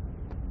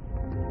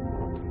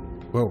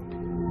 Whoa.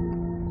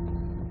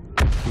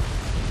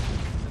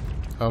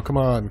 Oh, come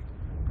on.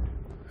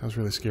 That was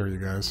really scary, you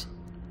guys.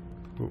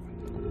 Ooh.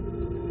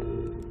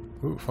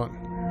 Ooh, fun.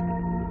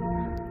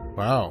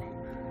 Wow.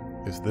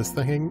 Is this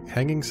the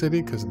hanging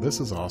city? Because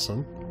this is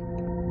awesome.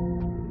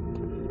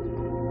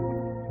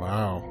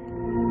 Wow.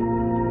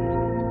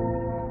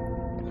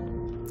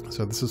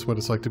 So this is what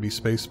it's like to be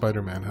Space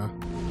Spider-Man, huh?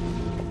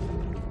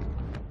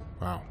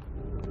 Wow.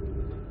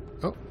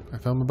 Oh, I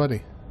found my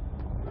buddy.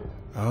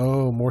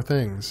 Oh, more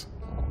things.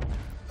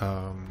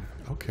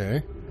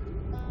 Okay.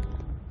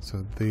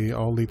 So they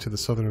all lead to the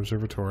Southern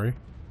Observatory.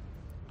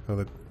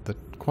 Oh, the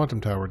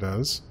Quantum Tower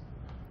does.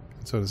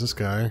 And so does this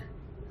guy.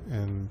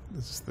 And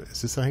is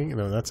this a hanging?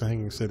 No, that's a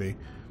hanging city.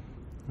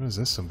 What is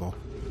this symbol?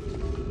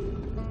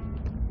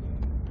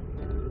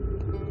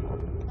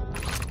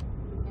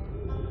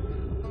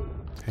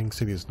 Hanging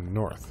city is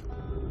north.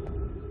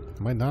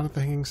 Am I not at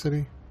the hanging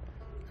city?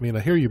 I mean, I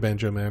hear you,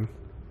 Banjo Man.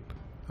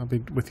 I'll be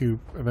with you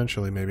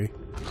eventually, maybe.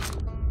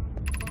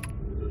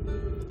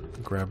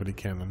 Gravity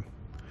cannon.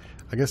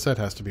 I guess that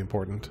has to be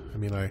important. I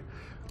mean, I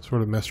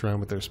sort of messed around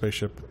with their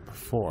spaceship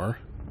before.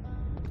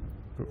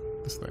 Ooh,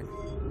 this thing.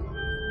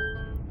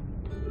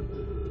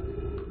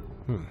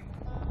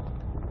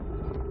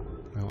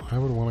 Well, I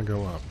would want to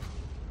go up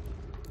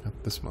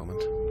at this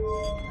moment.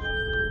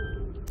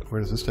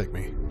 Where does this take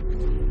me?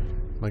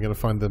 Am I going to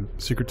find the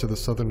secret to the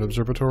Southern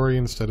Observatory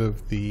instead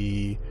of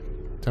the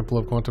Temple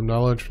of Quantum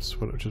Knowledge,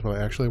 which is what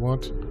I actually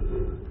want?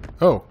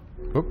 Oh!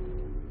 Oh!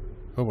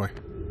 Oh boy.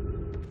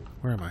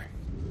 Where am I?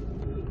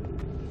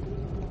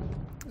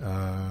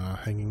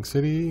 Hanging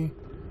City?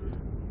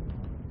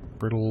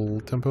 Brittle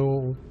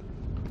Temple?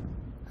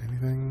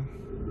 Anything?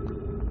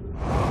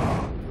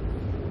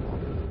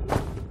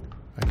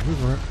 I can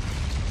move around.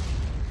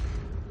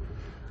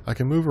 I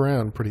can move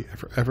around pretty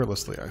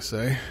effortlessly, I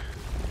say.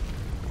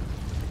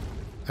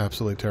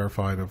 Absolutely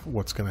terrified of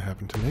what's going to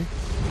happen to me.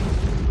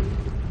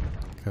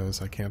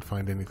 Because I can't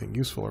find anything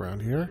useful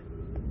around here.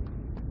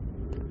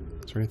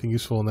 Is there anything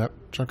useful in that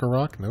chunk of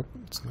rock? Nope,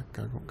 it's not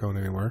going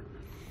anywhere.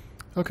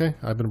 Okay,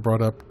 I've been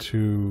brought up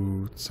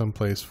to some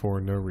place for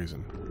no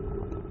reason.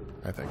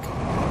 I think.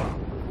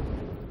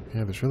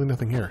 Yeah, there's really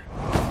nothing here.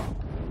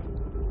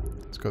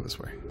 Let's go this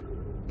way.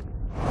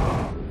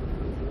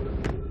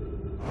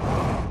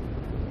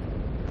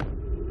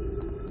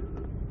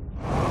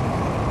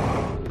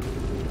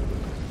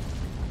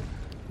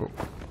 Whoa.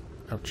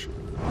 Ouch.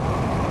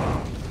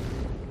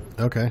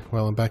 Okay,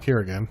 well, I'm back here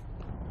again.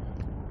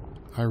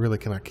 I really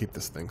cannot keep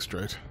this thing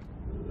straight.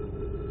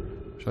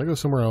 Should I go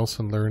somewhere else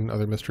and learn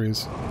other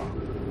mysteries?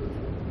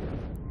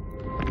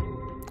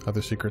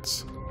 Other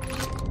secrets?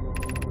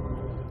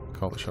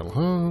 Call the shuttle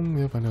home.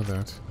 Yep, I know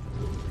that.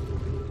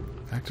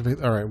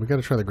 Activate. Alright, we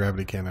gotta try the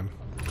gravity cannon.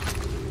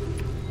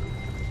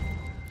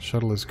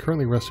 Shuttle is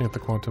currently resting at the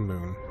quantum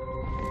moon.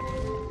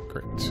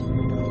 Great.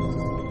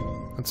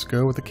 Let's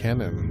go with the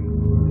cannon.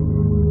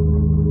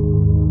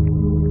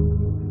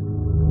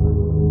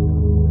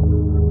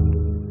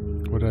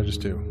 What did I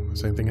just do?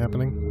 Same thing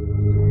happening?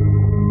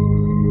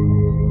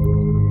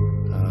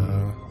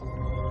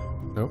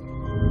 Nope.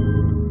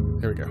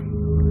 There we go.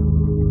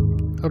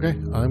 Okay,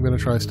 I'm gonna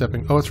try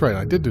stepping... Oh, that's right,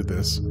 I did do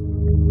this.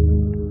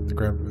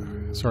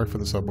 Sorry for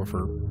the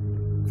subwoofer,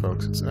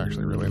 folks. It's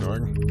actually really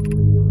annoying.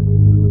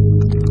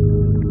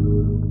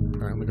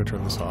 Alright, let me go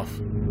turn this off.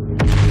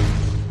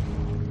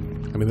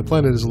 I mean, the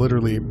planet is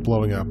literally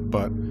blowing up,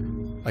 but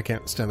I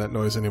can't stand that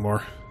noise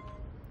anymore.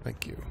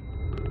 Thank you.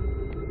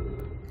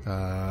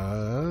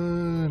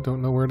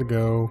 Don't know where to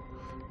go.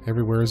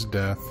 Everywhere is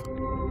death.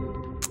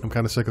 I'm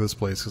kind of sick of this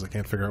place because I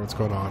can't figure out what's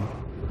going on.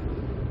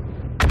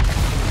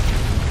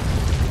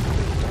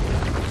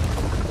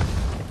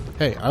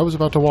 Hey, I was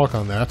about to walk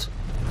on that.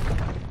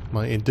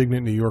 My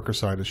indignant New Yorker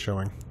side is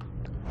showing.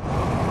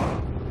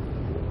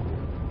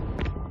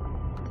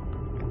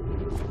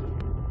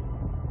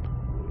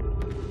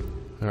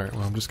 Alright,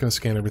 well, I'm just going to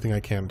scan everything I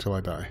can until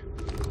I die.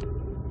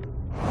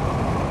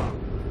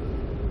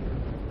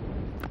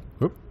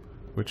 Whoop.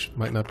 Which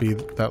might not be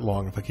that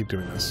long if I keep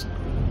doing this.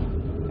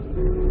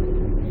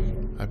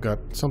 I've got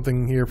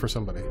something here for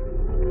somebody.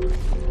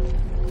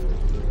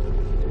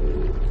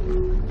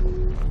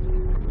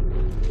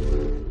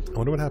 I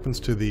wonder what happens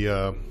to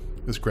the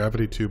this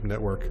gravity tube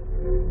network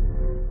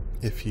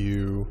if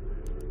you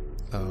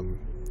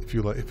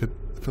if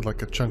it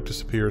like a chunk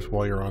disappears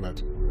while you're on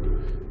it.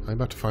 I'm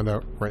about to find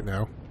out right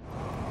now.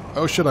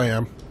 Oh shit, I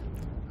am.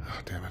 Oh,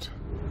 damn it.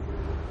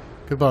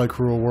 Goodbye,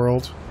 cruel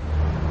world.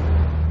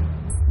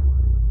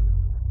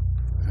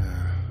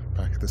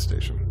 Back at the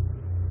station.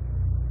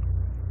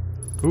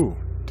 Ooh,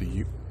 do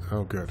you...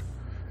 Oh, good.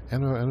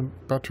 And I'm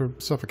about to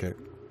suffocate.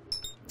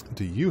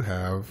 Do you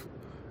have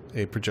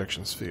a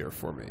projection sphere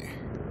for me?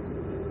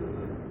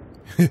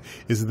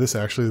 Is this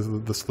actually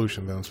the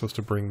solution that I'm supposed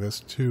to bring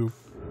this to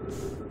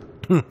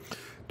to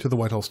the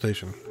Whitehall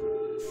station?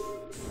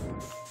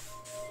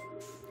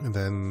 And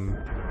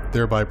then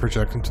thereby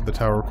project into the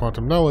Tower of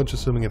Quantum Knowledge,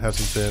 assuming it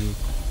hasn't been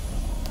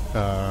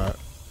not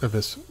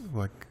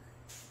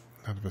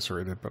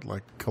eviscerated, but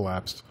like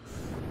collapsed.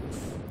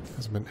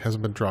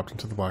 Hasn't been dropped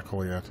into the black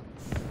hole yet.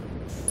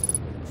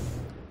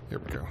 Here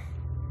we go.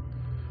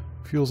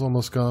 Fuel's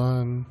almost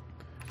gone.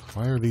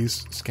 Why are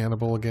these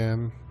scannable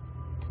again?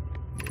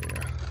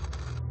 Yeah.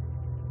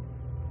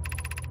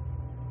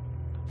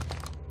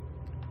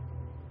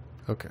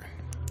 Okay.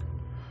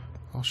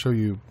 I'll show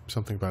you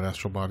something about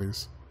astral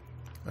bodies.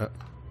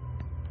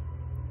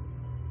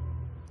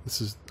 This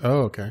is...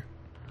 Oh, okay.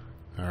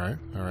 Alright,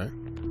 alright.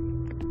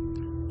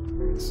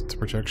 It's a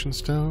projection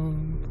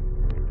stone.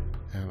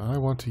 And I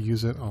want to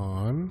use it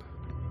on...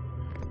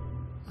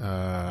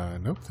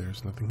 Nope,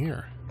 there's nothing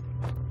here.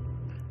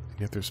 And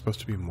yet there's supposed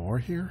to be more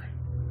here?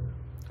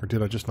 Or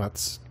did I just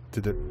not...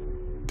 Did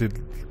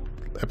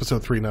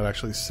episode 3 not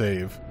actually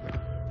save?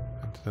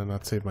 Did I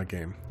not save my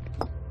game?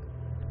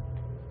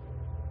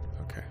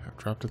 Okay, I've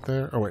dropped it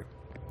there. Oh, wait.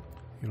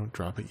 You don't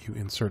drop it, you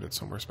insert it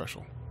somewhere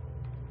special.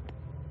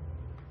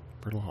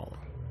 Brittle Hollow.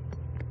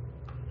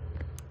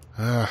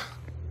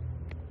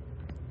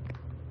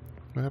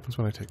 What happens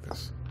when I take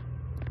this?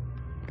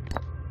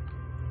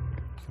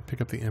 I can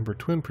pick up the Ember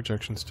Twin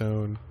projection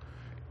stone,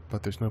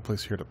 but there's no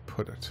place here to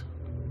put it.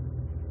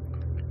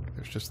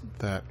 There's just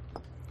that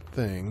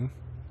thing.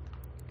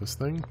 This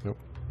thing? Nope.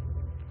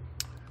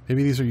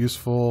 Maybe these are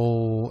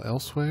useful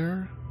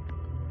elsewhere?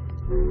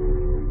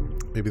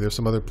 Maybe there's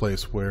some other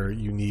place where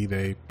you need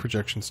a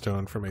projection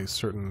stone from a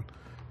certain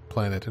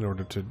planet in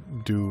order to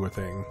do a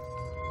thing.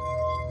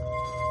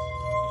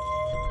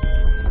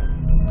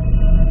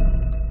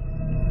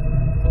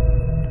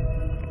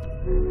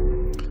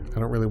 I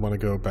don't really want to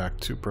go back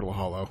to Brittle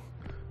Hollow.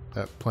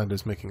 That planet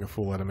is making a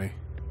fool out of me.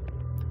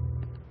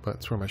 But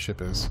it's where my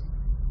ship is.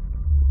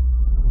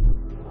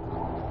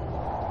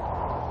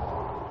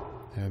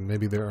 And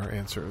maybe there are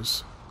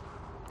answers.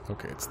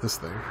 Okay, it's this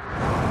thing.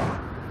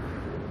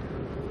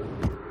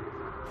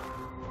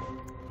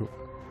 Ooh.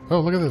 Oh,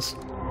 look at this!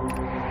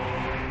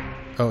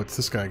 Oh, it's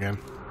this guy again.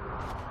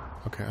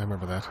 Okay, I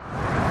remember that.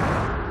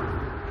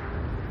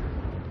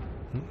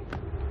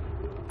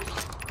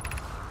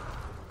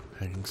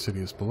 Hanging City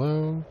is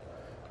below.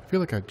 I feel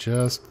like I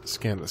just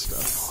scanned this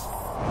stuff.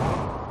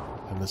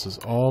 And this has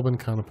all been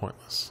kind of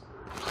pointless.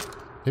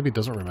 Maybe it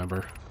doesn't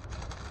remember.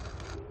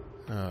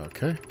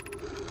 Okay.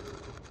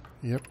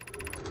 Yep.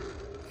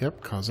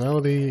 Yep,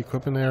 causality,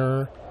 equipment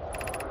error.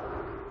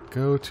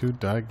 Go to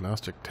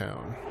Diagnostic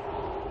Town.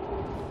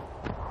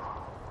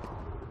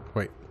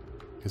 Wait,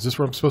 is this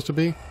where I'm supposed to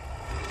be?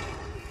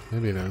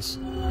 Maybe it is.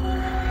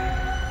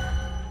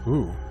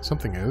 Ooh,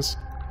 something is.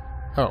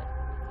 Oh,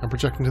 I'm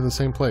projecting to the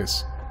same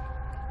place.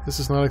 This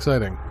is not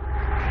exciting.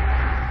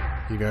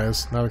 You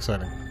guys, not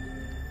exciting.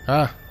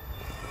 Ah!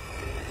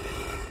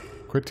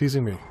 Quit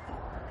teasing me.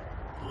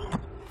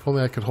 If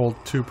only I could hold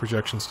 2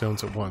 projection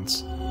stones at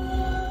once.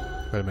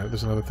 Wait a minute,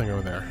 there's another thing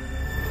over there.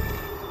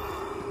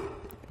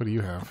 What do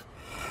you have?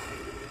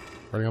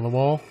 Writing on the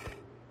wall?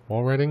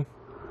 Wall writing?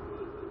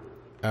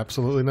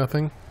 Absolutely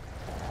nothing?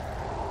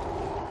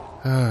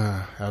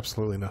 Ah,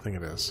 absolutely nothing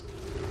it is.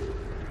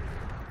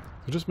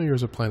 So just maybe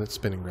there's a planet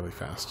spinning really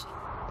fast.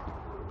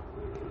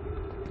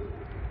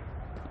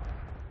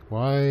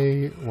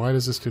 Why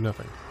does this do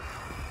nothing?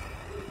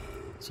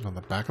 Is it on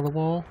the back of the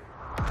wall?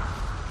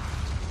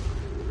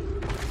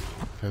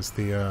 Is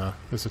the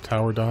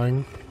tower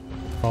dying?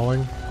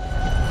 Falling?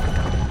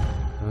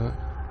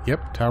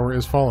 Yep, tower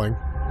is falling.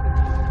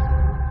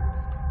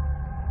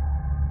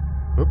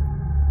 Oop.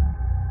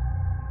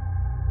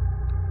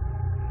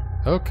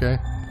 Okay.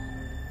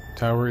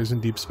 Tower is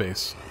in deep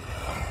space.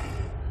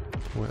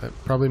 Well, that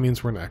probably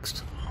means we're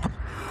next.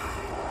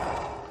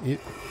 And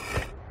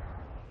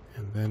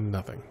then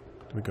nothing.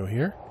 Do we go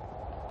here?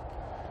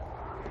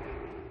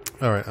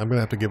 Alright, I'm going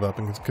to have to give up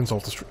and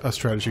consult a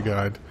strategy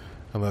guide.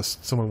 Unless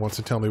someone wants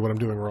to tell me what I'm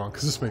doing wrong,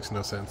 because this makes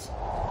no sense.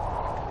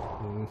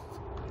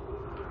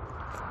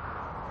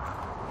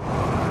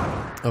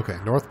 Okay,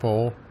 North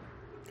Pole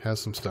has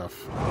some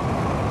stuff.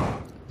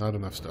 Not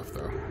enough stuff,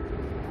 though.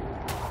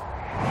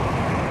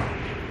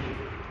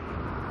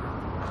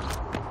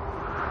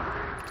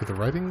 Do the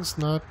writings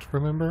not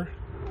remember?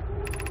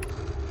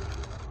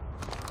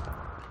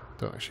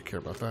 Don't actually care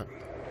about that.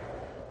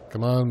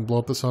 Come on, blow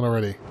up the sun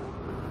already.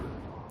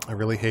 I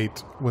really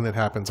hate when it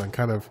happens. I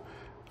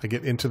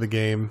get into the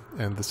game,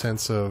 and the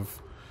sense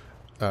of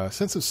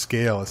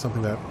scale is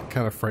something that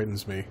kind of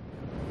frightens me.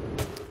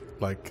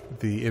 Like,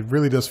 it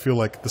really does feel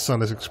like the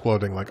sun is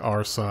exploding, like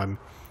our sun,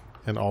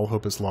 and all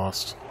hope is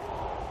lost.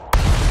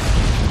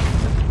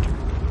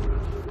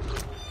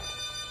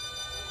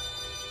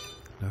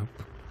 Nope.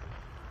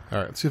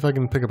 Alright, let's see if I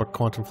can pick up a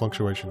quantum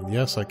fluctuation.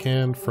 Yes, I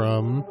can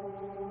from...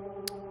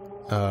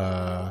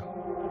 I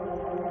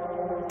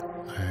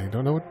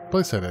don't know what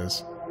place that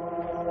is.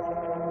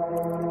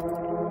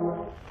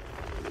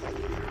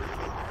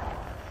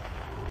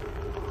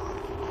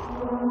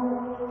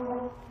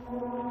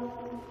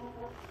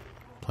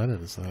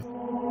 Planet is that?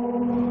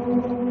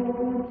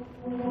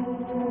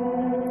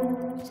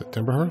 Is it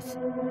Timberhearth?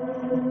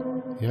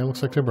 Yeah, it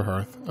looks like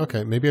Timberhearth.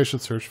 Okay, maybe I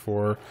should search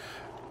for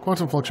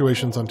quantum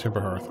fluctuations on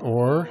Timberhearth.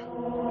 Or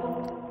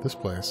this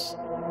place.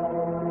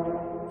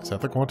 Is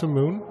that the quantum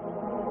moon?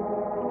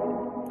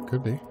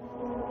 Could be.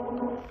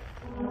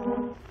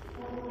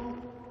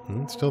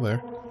 It's still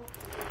there.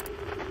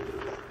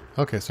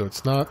 Okay, so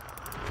it's not...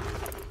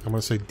 I'm going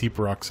to say Deep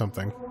Rock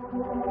something.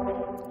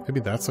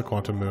 Maybe that's the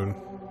quantum moon.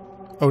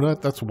 Oh, no,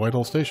 that's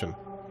Whitehall Station.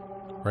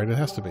 Right, it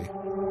has to be.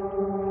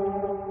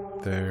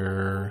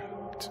 There...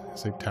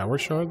 Is a tower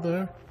shard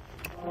there?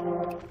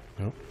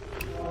 Nope.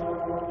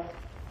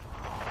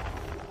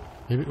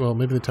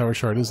 Maybe the tower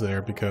shard is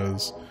there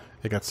because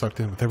it got sucked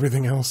in with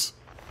everything else.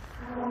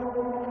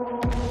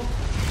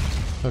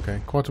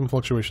 Okay, quantum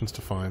fluctuations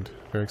to find.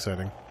 Very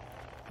exciting.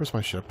 Where's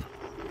my ship?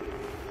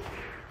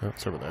 Oh,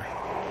 it's over there.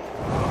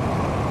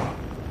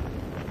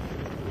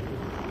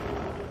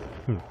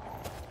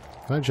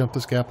 Can I jump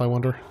this gap, I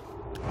wonder?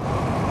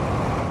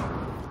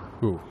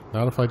 Ooh,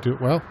 not if I do...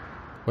 Well,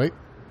 wait.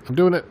 I'm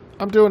doing it!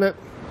 I'm doing it!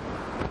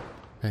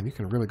 Man, you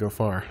can really go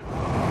far.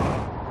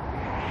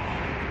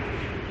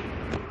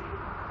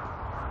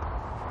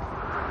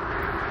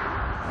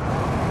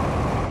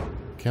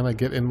 Can I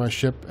get in my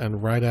ship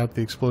and ride out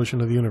the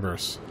explosion of the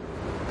universe?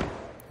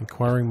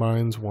 Inquiring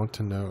minds want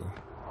to know.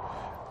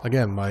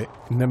 Again, my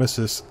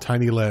nemesis,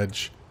 Tiny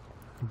Ledge,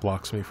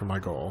 blocks me from my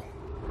goal.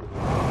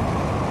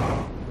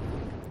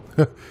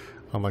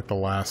 On like the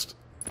last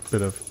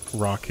bit of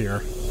rock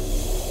here.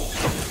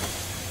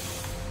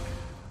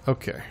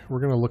 Okay, we're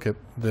gonna look at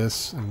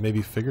this and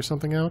maybe figure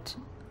something out.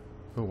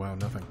 Oh wow,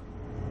 nothing.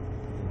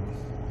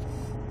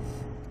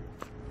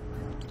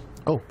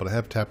 Oh, but I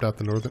have tapped out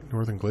the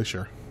northern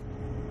glacier.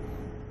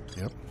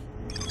 Yep.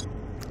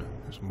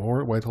 There's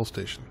more at Whitehall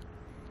Station.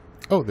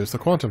 Oh, there's the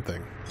quantum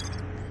thing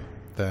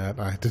that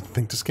I didn't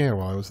think to scan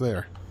while I was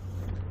there.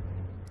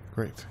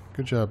 Great.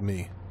 Good job,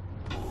 me.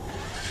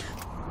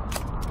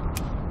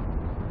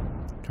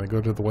 Can I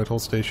go to the Whitehall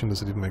Station?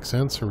 Does it even make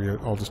sense, or are we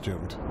all just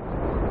doomed?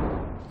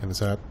 And is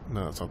that...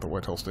 No, it's not the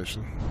Whitehall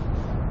Station.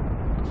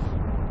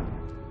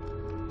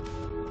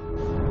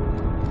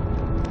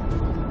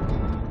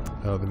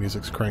 Oh, the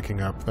music's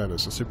cranking up. That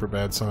is a super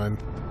bad sign.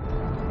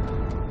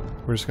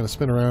 We're just going to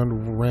spin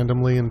around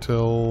randomly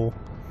until...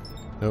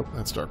 Nope,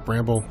 that's Dark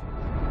Bramble.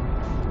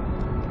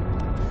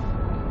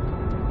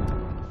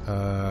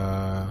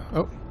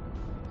 Oh.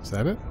 Is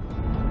that it?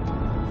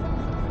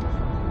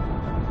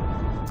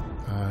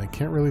 I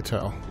can't really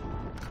tell.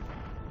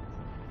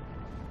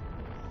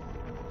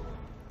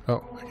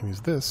 Oh, I can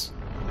use this.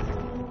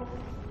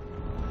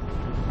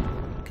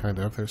 Kind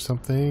of. There's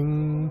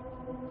something...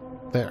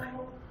 There.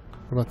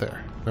 What about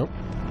there? Nope.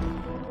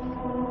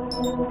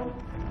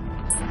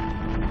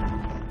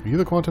 Are you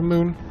the quantum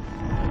moon?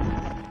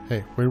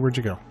 Hey, where'd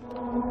you go?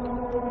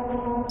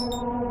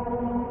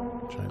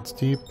 Giant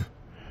Steep.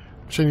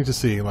 Which I need to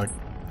see. Like,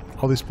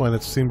 all these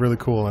planets seem really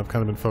cool, and I've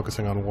kind of been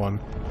focusing on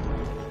one.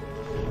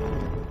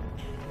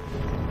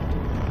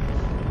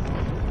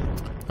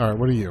 Alright,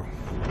 what are you?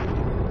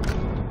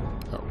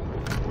 Oh.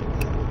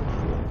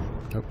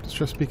 Nope,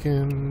 distress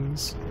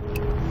beacons.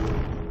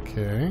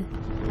 Okay.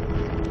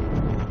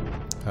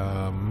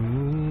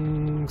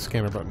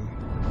 Scanner button.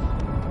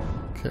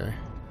 Okay.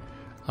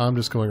 I'm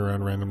just going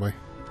around randomly.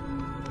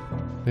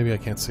 Maybe I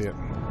can't see it.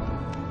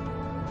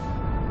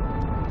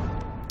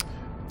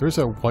 There's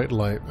a white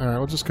light. Alright,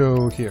 we'll just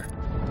go here.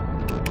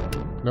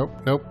 Nope,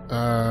 nope.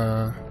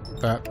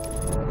 That.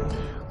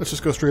 Let's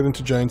just go straight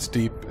into Giant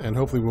Steep, and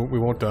hopefully we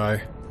won't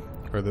die.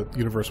 Or the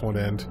universe won't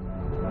end.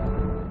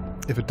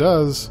 If it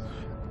does,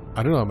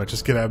 I don't know, I might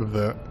just get out of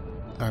the...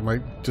 I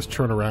might just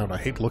turn around. I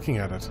hate looking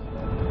at it.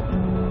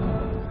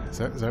 Is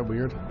that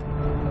weird?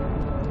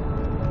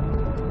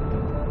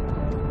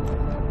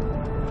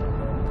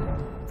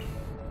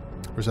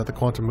 Or is that the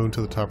quantum moon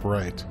to the top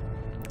right?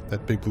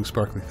 That big blue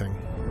sparkly thing.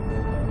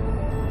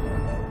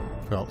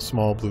 Well,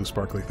 small blue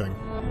sparkly thing.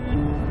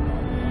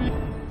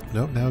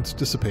 Nope, now it's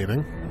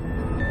dissipating.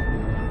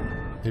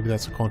 Maybe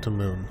that's a quantum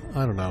moon.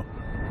 I don't know.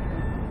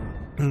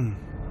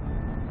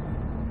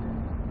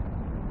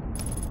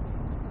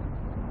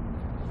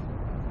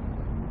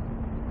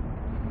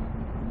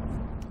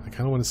 I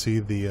kind of want to see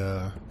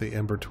the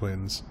Ember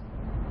Twins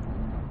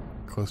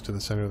close to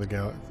the center of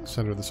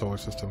the solar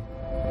system.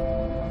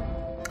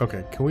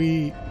 Okay, can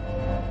we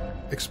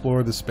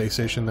explore the space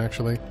station,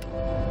 actually?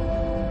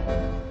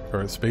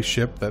 Or a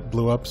spaceship that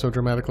blew up so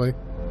dramatically?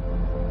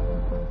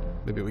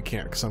 Maybe we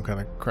can't, because I'm kind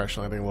of crash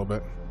landing a little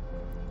bit.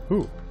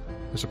 Ooh,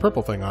 there's a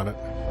purple thing on it.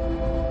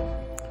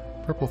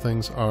 Purple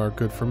things are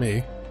good for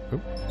me.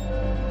 Oop.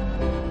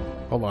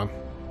 Hold on.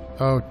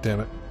 Oh, damn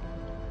it.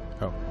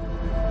 Oh.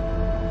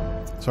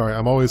 Sorry,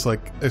 I'm always,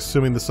 like,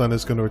 assuming the sun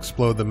is going to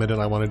explode the minute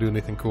I want to do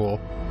anything cool.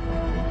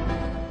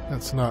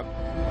 That's not...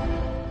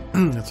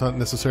 that's not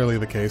necessarily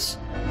the case.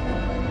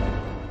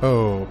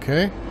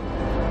 Okay.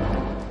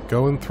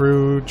 Going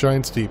through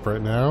Giant's Deep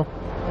right now.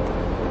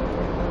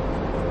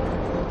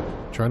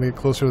 Trying to get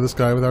closer to this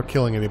guy without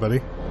killing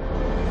anybody.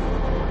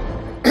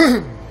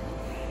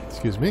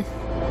 Excuse me.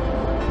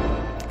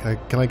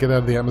 Can I get out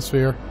of the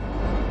atmosphere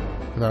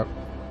without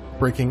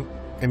breaking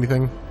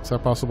anything? Is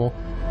that possible?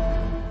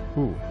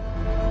 Ooh.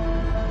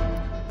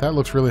 That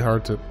looks really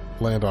hard to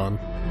land on.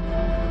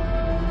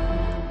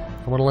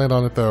 I want to land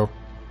on it, though.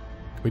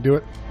 Can we do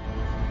it?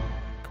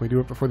 Can we do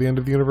it before the end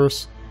of the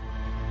universe?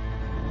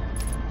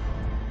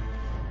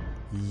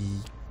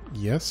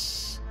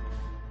 Yes?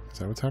 Is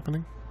that what's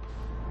happening?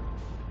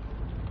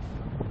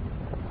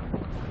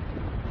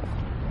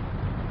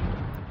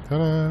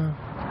 Ta-da!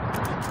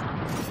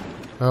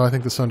 Oh, I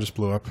think the sun just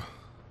blew up.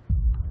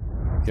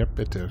 Yep,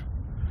 it did.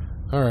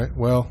 Alright,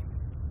 well...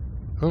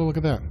 Oh, look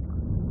at that.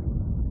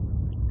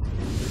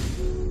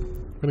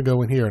 We're gonna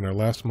go in here in our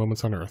last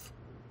moments on Earth.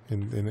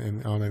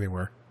 On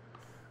anywhere.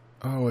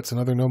 Oh, it's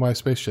another Nomai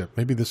spaceship.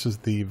 Maybe this is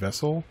the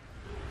vessel?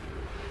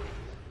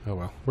 Oh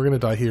well. We're gonna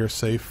die here,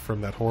 safe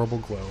from that horrible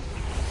glow.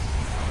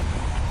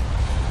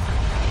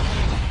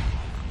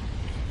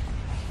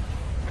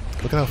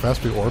 Look at how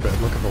fast we orbit.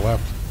 Look at the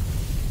left.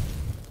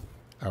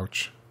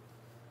 Ouch.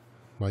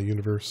 My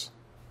universe.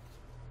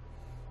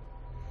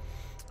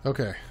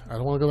 Okay, I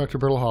don't want to go back to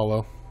Brittle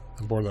Hollow.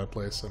 I'm bored of that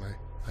place, and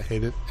I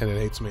hate it, and it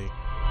hates me.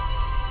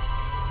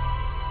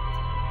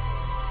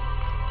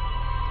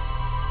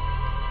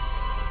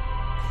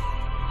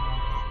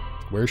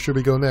 Where should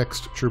we go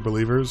next, true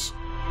believers?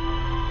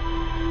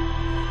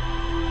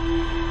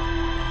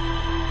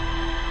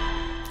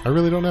 I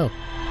really don't know.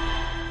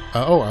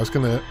 Oh, I was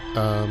gonna,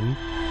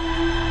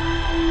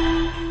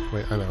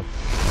 wait, I know.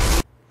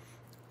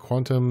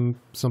 Quantum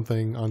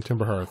something on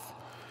Timber Hearth.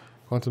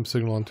 Quantum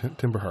signal on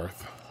Timber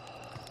Hearth.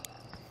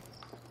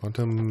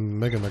 Quantum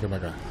mega.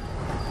 And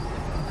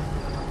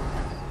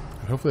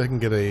hopefully I can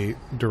get a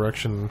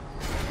direction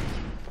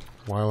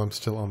while I'm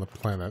still on the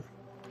planet.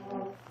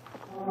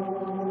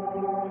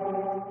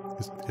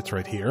 It's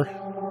right here.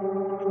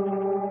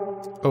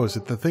 Oh, is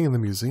it the thing in the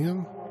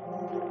museum?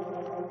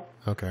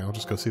 Okay, I'll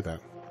just go see that.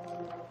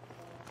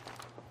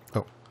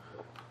 Oh.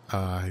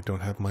 I don't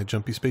have my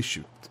jumpy space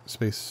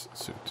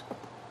suit.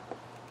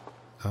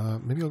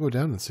 Maybe I'll go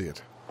down and see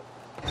it.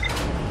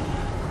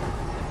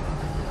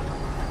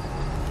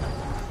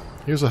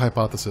 Here's a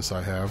hypothesis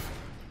I have.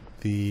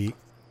 The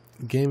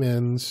game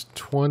ends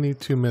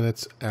 22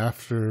 minutes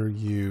after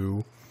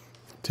you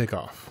take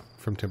off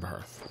from Timber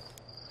Hearth.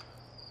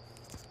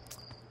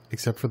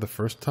 Except for the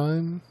first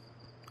time?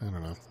 I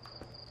don't know.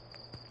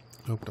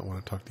 Nope, don't want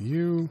to talk to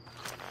you.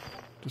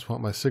 Just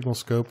want my signal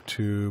scope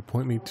to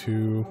point me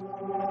to...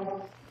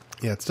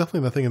 Yeah, it's definitely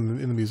nothing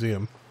in the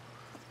museum.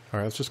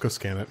 Alright, let's just go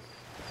scan it.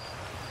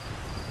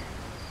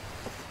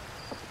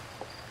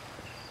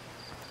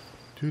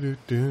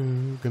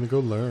 Gonna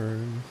go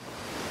learn.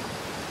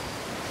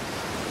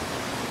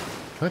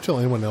 Can I tell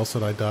anyone else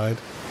that I died?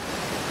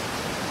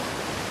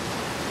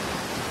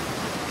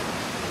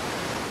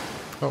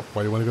 Oh,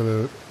 why do you want to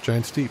go to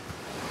Giant's Deep?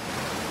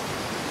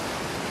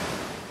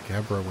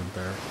 Gabra went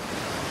there.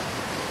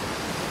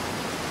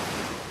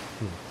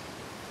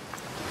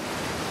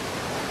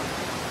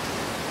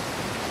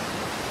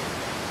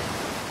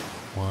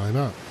 Why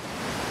not?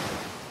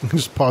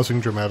 Just pausing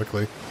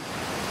dramatically.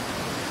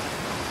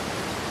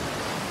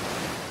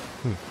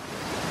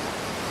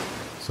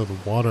 So the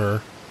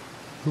water...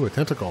 Ooh, a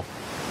tentacle.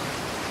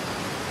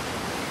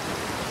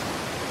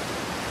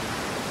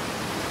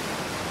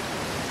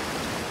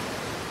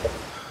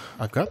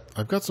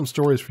 I've got some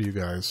stories for you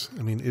guys.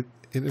 I mean,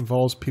 it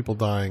involves people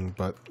dying,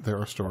 but there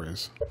are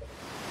stories.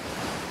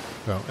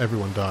 Well,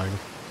 everyone dying.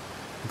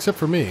 Except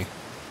for me.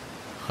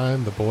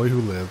 I'm the boy who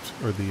lived,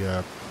 or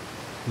the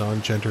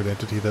non-gendered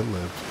entity that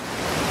lived.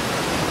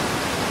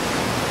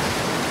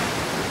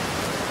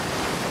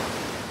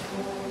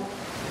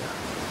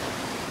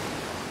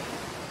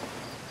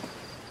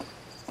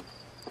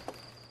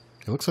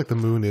 It looks like the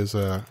moon is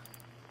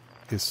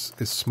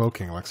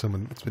smoking, like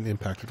it's been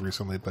impacted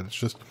recently, but it's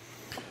just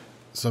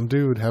some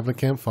dude having a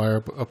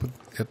campfire up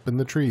in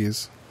the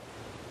trees.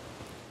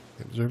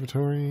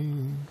 Observatory.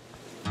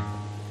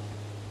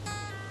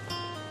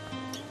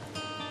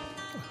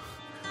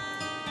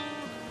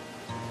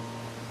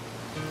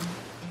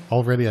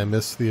 Already I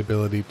miss the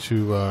ability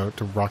to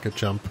rocket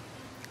jump,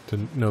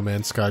 to No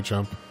Man's Sky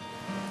jump.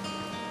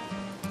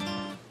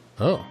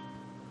 Oh,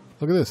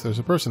 look at this, there's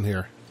a person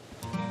here.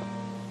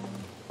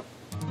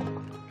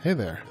 Hey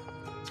there.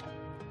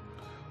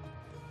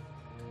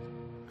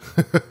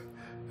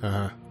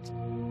 Uh-huh.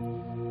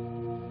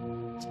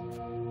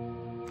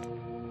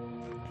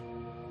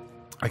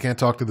 I can't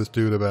talk to this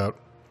dude about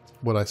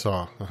what I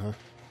saw. Uh-huh.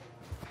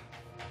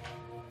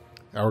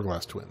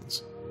 Hourglass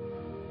twins.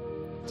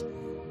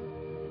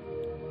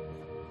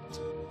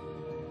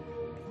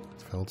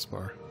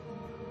 Feldspar.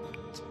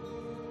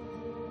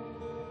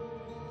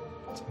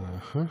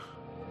 Uh-huh.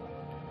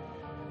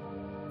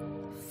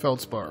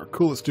 Feldspar.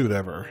 Coolest dude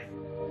ever.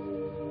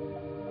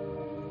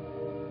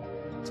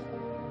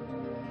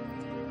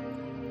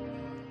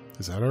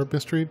 Is that our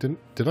mystery? Did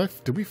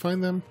we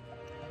find them?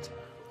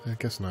 I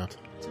guess not.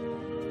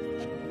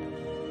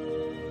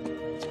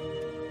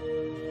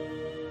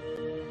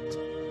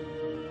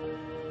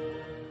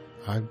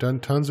 I've done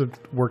tons of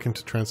work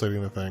into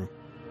translating the thing.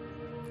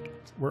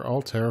 We're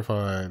all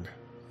terrified.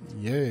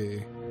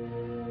 Yay.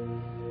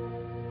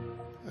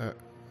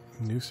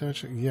 New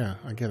statue? Yeah,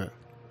 I get it.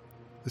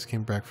 This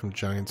came back from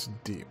Giant's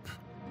Deep.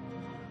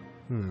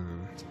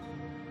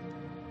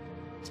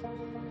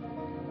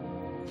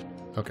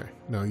 Okay.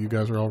 No, you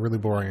guys are all really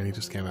boring. I need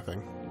to scan a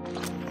thing.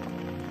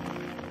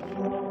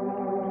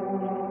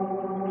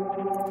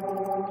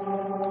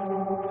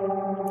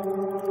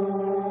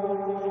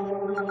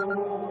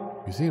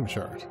 Museum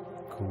chart.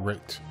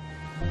 Great.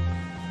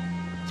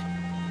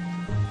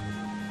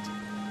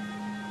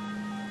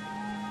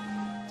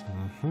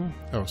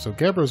 Oh, so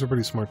Gabbro's a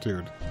pretty smart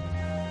dude.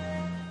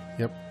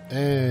 Yep.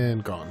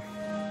 And gone.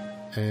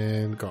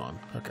 And gone.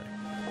 Okay.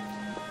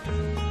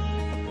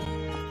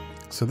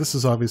 So this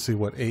is obviously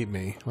what ate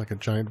me. Like a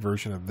giant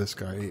version of this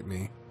guy ate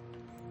me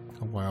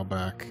a while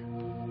back.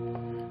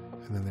 And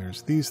then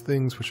there's these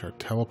things, which are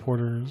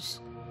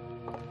teleporters.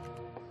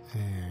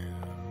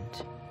 And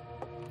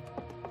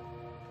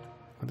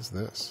what is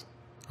this?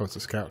 Oh, it's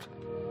a scout.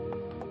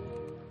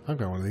 I've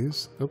got one of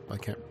these. Nope, I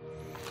can't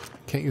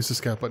use the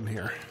scout button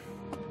here.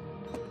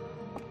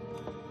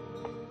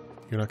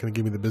 You're not going to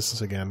give me the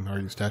business again, are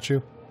you,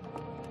 statue?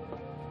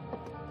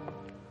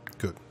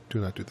 Good. Do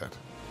not do that.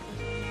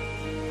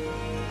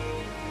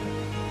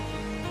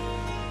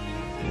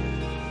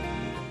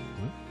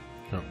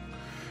 Oh.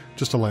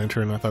 Just a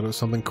lantern. I thought it was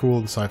something cool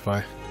in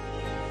sci-fi.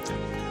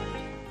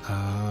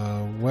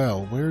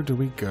 Well, where do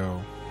we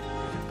go?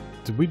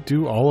 Did we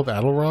do all of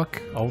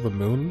Adelrock? All of the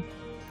moon?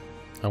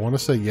 I want to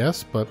say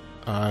yes, but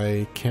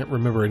I can't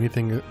remember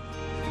anything.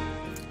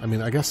 I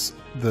mean, I guess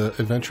the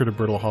adventure to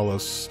Brittle Hollow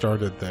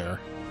started there.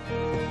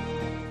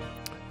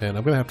 And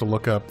I'm going to have to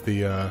look up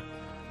the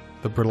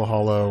Brittle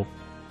Hollow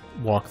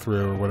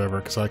walkthrough or whatever,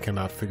 because I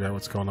cannot figure out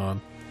what's going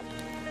on.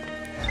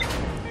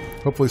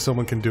 Hopefully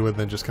someone can do it and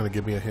then just kind of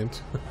give me a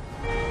hint.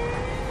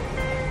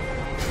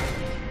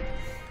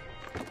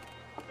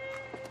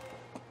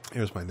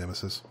 Here's my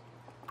nemesis.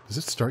 Does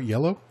it start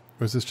yellow?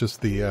 Or is this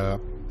just the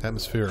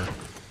atmosphere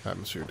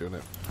doing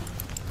it?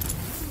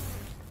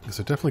 Because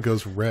it definitely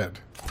goes red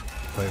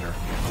later.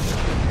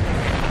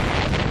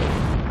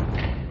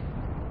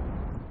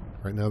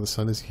 Right now the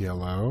sun is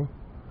yellow.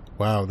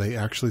 Wow, they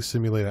actually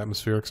simulate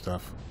atmospheric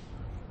stuff.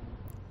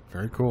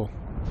 Very cool.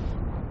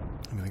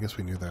 I mean, I guess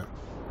we knew that.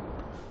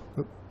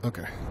 Oh,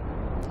 okay.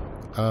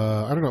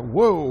 I don't know.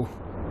 Whoa!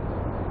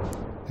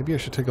 Maybe I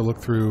should take a look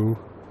through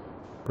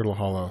Brittle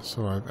Hollow.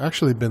 So I've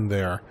actually been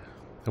there.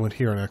 I went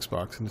here on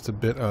Xbox, and it's a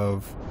bit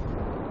of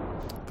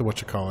the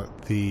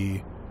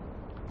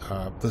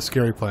the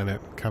scary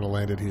planet kind of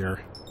landed here,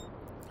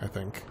 I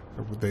think,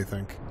 or what they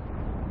think.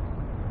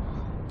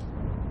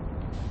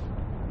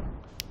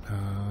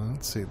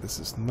 Let's see. This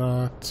is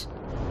not.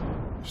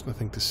 There's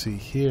nothing to see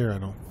here, I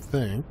don't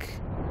think.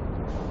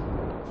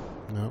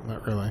 No,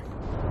 not really.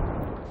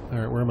 All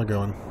right, where am I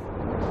going?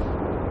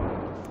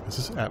 Is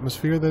this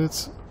atmosphere that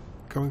it's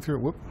going through?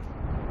 Whoop.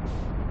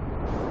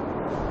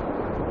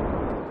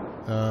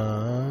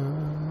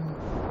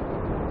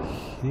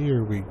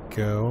 Here we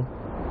go.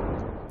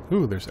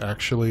 Ooh, there's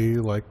actually,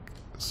 like,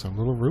 some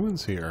little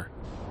ruins here.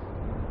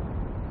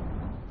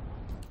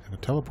 And a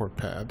teleport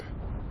pad.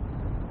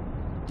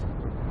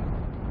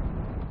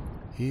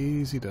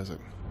 Easy does it.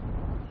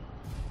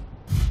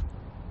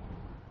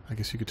 I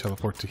guess you could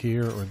teleport to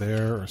here or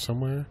there or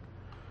somewhere.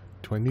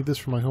 Do I need this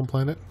for my home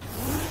planet?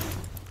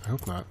 I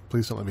hope not.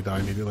 Please don't let me die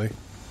immediately.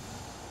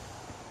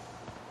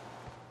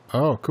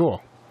 Oh,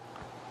 cool.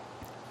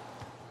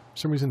 For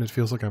some reason it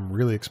feels like I'm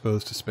really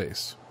exposed to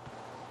space.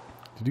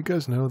 Did you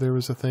guys know there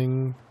was a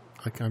thing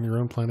like on your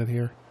own planet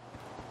here?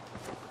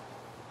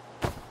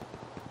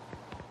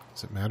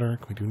 Does it matter?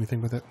 Can we do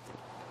anything with it?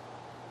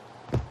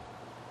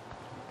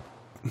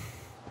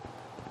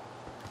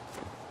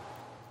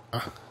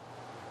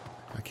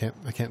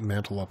 I can't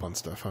mantle up on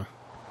stuff, huh?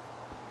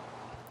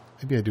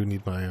 Maybe I do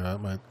need my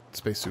my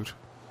spacesuit.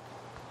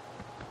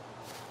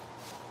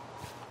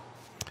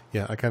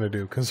 Yeah, I kind of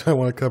do, because I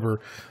want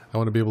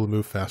to be able to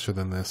move faster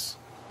than this.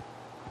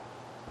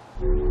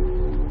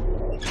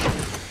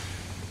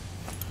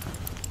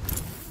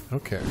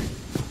 Okay.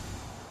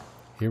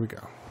 Here we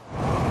go.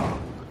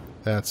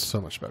 That's so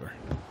much better.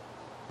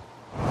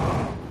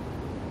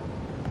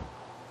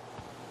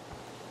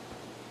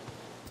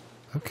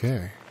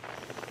 Okay.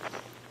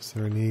 Is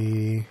there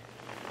any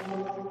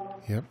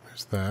Yep,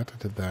 there's that. I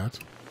did that.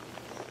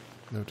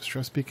 No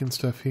distress beacon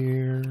stuff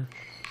here.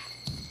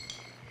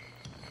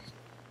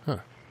 Huh.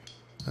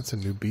 That's a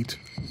new beat.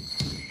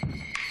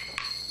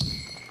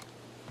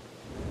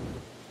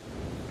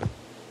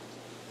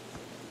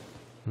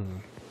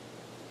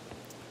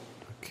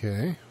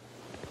 Okay.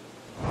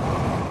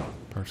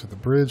 Parts of the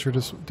bridge are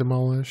just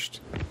demolished.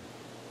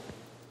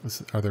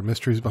 Are there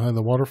mysteries behind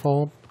the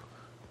waterfall?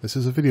 This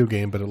is a video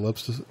game, but it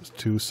loves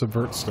to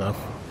subvert stuff.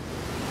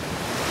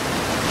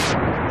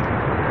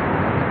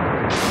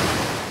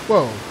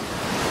 Whoa!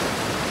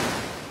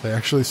 They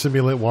actually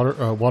simulate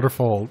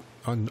waterfall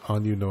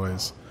on you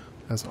noise.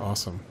 That's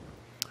awesome.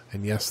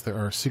 And yes, there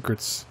are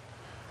secrets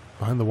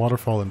behind the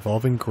waterfall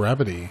involving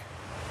gravity.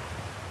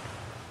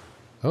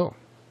 Oh.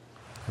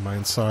 Am I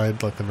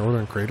inside, like, the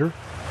northern crater?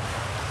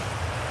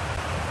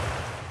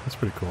 That's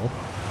pretty cool.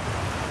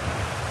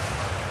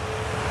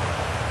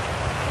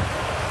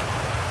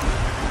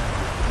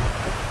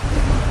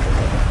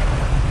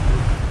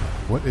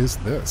 What is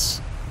this?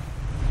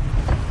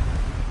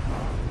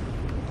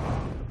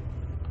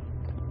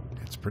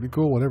 It's pretty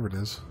cool, whatever it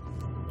is.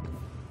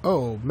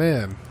 Oh,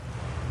 man.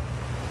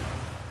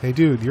 Hey,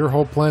 dude, your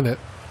whole planet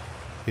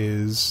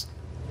is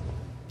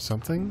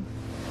something?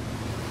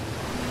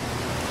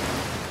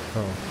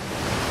 Oh.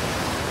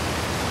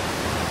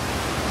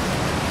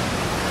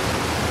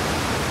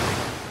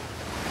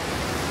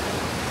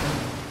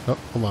 Oh,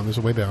 hold on, there's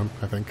a way down,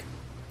 I think.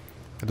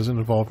 It doesn't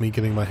involve me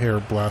getting my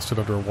hair blasted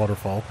under a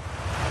waterfall.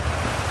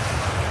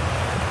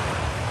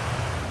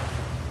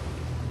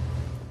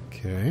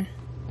 Okay.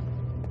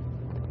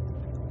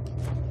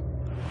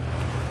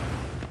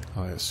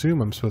 I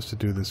assume I'm supposed to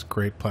do this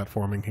great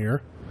platforming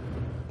here.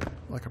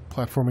 Like a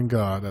platforming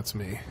god, that's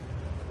me.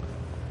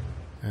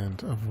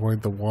 And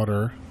avoid the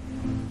water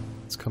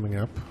that's coming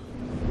up.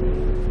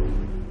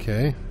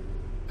 Okay.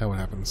 Now what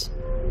happens?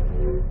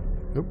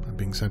 Nope, I'm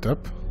being sent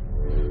up.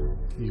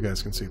 You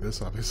guys can see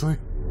this, obviously.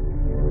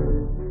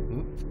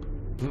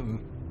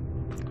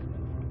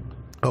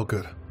 Oh,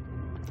 good.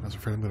 I was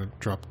afraid I'm going to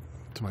drop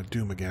to my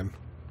doom again.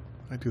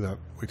 I do that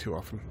way too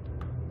often.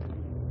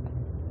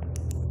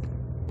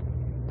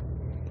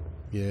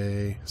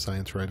 Yay,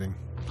 science writing.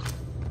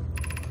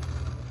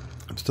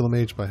 I'm still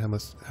amazed by how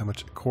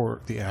much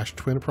core the Ash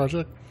Twin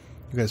project.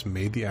 You guys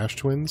made the Ash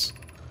Twins?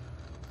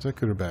 Is that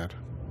good or bad?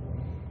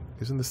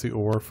 Isn't this the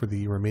ore for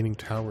the remaining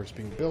towers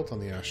being built on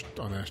the Ash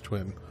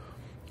Twin?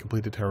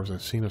 Completed towers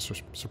I've seen are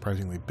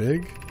surprisingly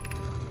big.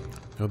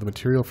 No, the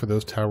material for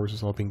those towers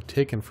is all being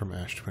taken from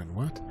Ash Twin.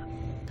 What?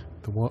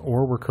 The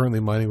ore we're currently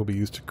mining will be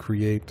used to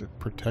create a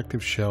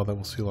protective shell that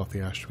will seal off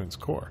the Ash Twin's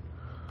core.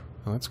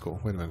 Oh, that's cool.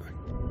 Wait a minute.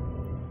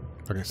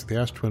 Okay, so the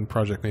Ash Twin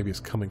project maybe is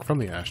coming from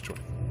the Ash Twin.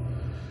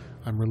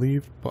 I'm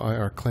relieved by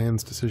our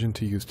clan's decision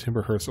to use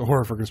Timberhurst's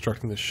ore for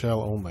constructing the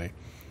shell only.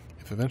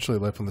 If eventually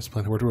life on this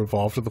planet were to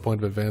evolve to the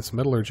point of advanced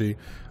metallurgy,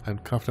 I'm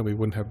confident we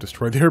wouldn't have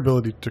destroyed their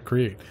ability to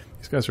create.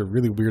 These guys are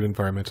really weird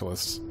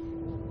environmentalists.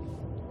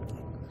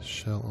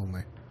 Shell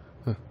only.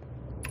 Huh.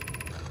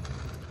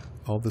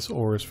 All this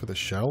ore is for the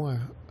shell? I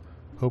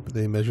hope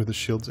they measure the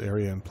shield's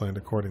area and planned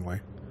accordingly.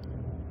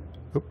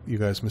 Oop, you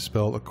guys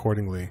misspelled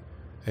accordingly.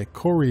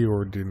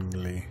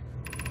 Accordingly.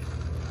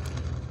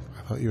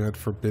 I thought you had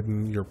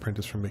forbidden your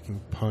apprentice from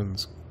making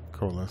puns,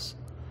 Colas.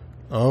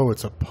 Oh,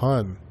 it's a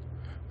pun.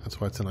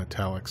 That's why it's in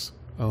italics.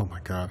 Oh my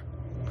god.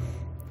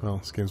 Well,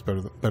 this game's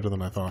better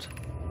than I thought.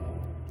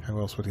 How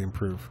else would he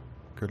improve?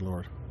 Good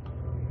lord.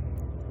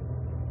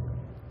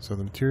 So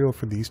the material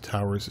for these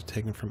towers is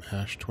taken from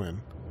Ash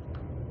Twin.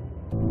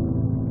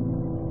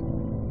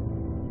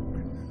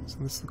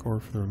 Isn't this the core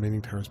for the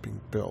remaining towers being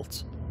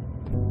built?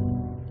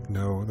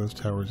 No, those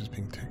towers is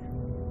being taken.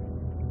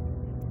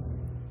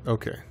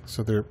 Okay,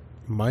 so they're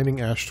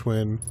mining Ash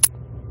Twin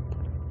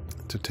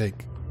to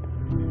take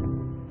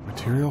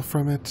material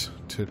from it,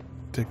 to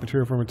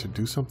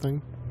do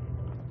something.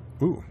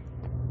 Ooh,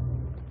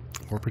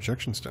 more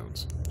projection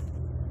stones.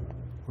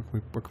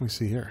 What can we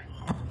see here?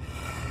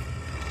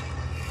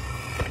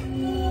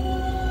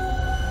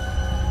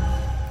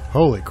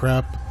 Holy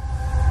crap!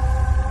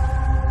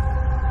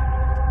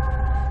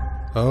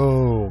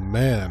 Oh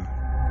man,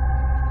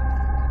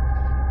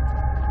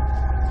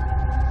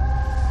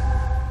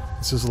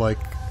 this is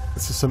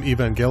some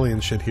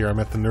Evangelion shit here. I'm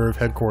at the Nerve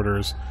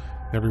headquarters,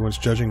 and everyone's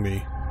judging me.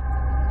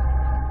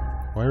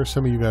 Why are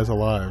some of you guys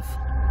alive?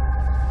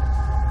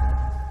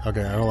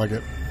 Okay, I don't like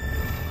it.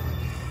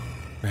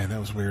 Man, that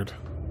was weird.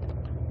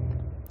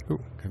 Ooh,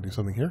 can I do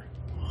something here?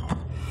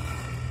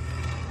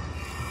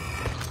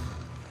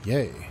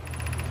 Yay.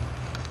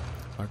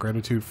 My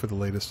gratitude for the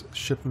latest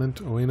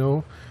shipment,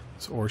 Oeno.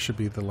 This ore should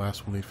be the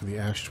last we'll need for the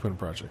Ash Twin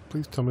project.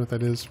 Please tell me what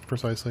that is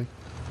precisely.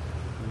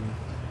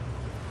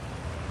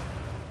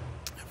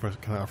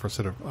 Can I offer a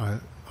set of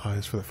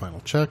eyes for the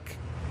final check?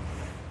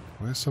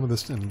 Why is some of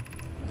this in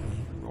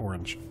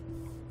orange?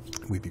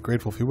 We'd be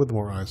grateful if you would. The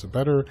more eyes, the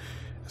better.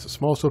 It's a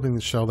small opening in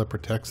the shell that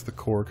protects the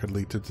core could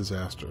lead to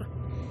disaster.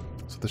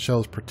 So the shell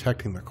is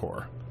protecting the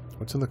core.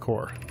 What's in the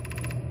core?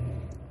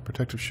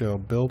 protective shell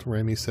built.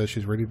 Rami says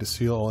she's ready to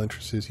seal all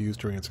entrances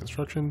used during its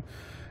construction.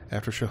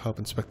 After, she'll help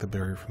inspect the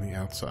barrier from the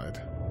outside.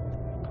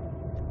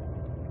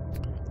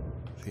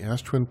 The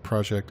Ash Twin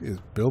project is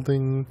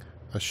building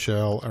a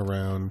shell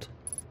around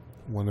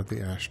one of the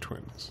Ash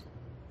Twins.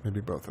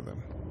 Maybe both of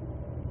them.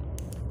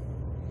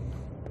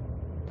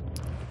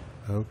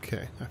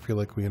 Okay, I feel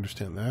like we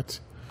understand that.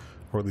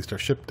 Or at least our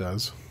ship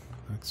does.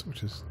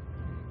 Which is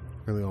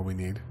really all we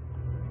need.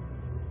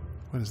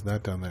 What is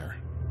that down there?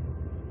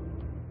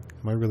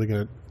 Am I really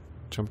going to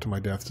jump to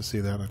my death to see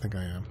that? I think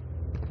I am.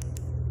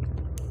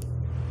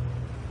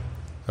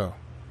 Oh.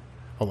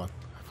 Hold on.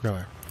 I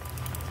forgot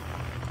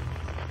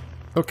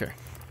Okay.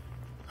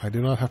 I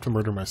do not have to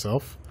murder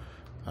myself.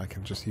 I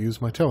can just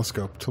use my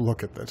telescope to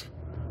look at it.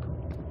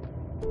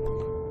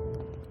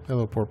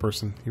 Hello, poor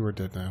person. You are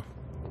dead now.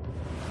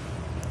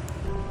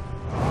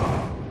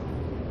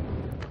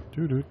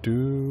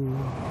 Doo-doo-doo.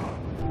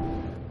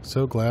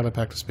 So glad I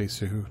packed a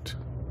spacesuit.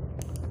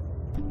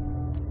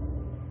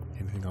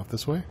 Anything off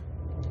this way?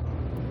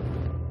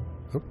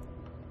 Oh.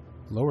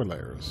 Lower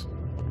layers.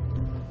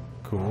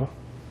 Cool.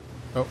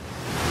 Oh.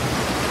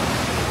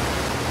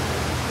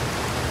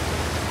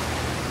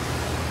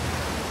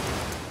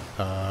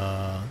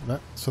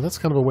 So that's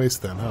kind of a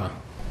waste then, huh?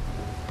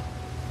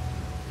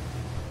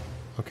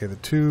 Okay, the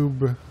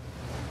tube...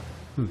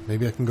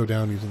 maybe I can go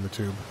down using the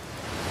tube.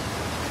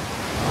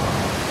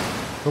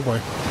 Oh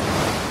boy.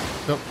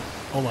 Nope.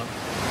 Hold on.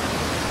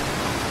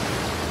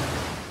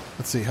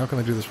 Let's see, how can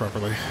I do this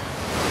properly?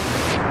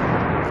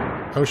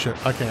 Oh shit,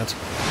 I can't.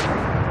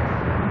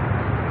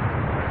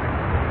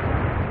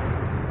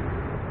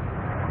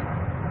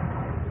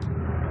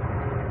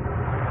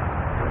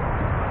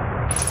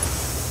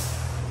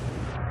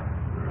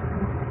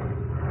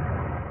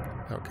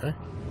 Okay.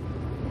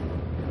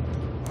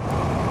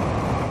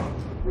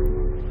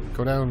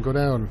 Go down, go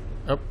down.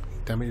 Oh,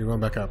 damn it, you're going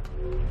back up.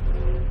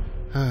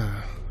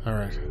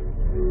 Alright.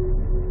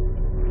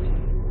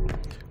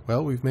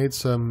 Well, we've made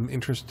some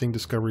interesting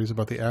discoveries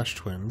about the Ash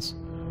Twins,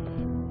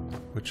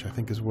 which I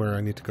think is where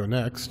I need to go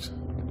next.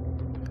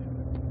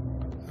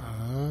 How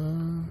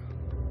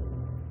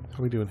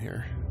are we doing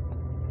here?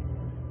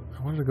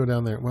 I wanted to go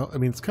down there. Well, I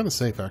mean, it's kind of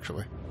safe,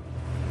 actually.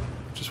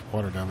 Just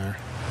water down there.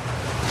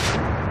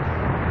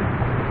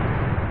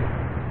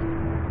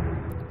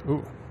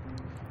 Ooh.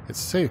 It's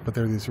safe, but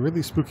there are these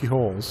really spooky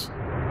holes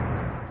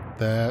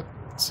that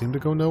seem to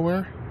go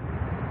nowhere.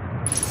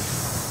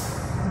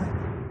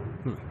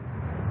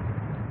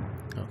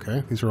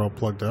 Okay, these are all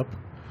plugged up.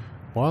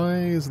 Why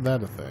is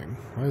that a thing?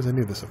 Why is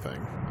any of this a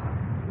thing?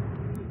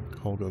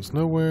 Hole goes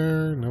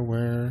nowhere,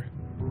 nowhere.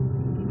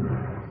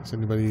 Is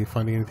anybody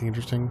finding anything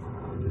interesting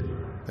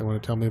they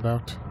want to tell me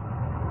about?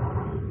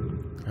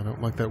 I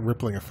don't like that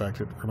rippling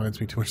effect. It reminds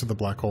me too much of the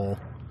black hole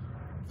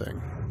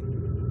thing.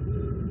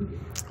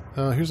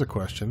 Here's a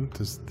question.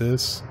 Does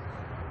this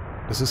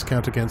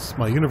count against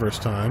my universe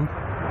time?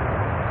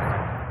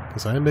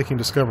 Because I am making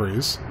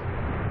discoveries,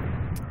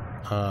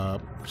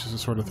 which is the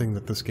sort of thing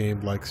that this game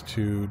likes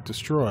to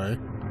destroy.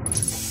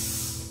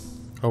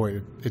 Oh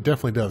wait, it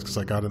definitely does, because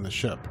I got in the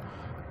ship.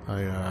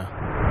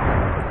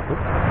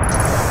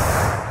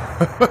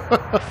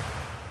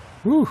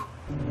 Woo!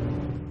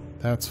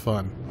 That's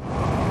fun.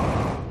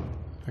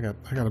 I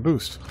got a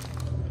boost.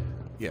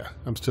 Yeah,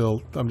 I'm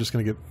just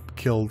gonna get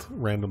killed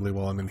randomly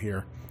while I'm in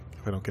here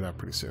if I don't get out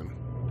pretty soon.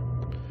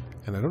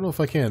 And I don't know if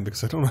I can,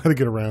 because I don't know how to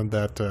get around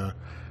that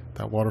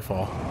that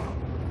waterfall.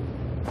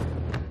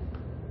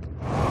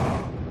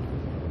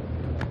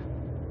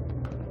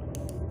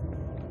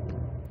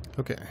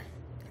 Okay.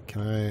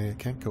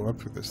 Can't go up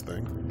through this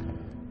thing.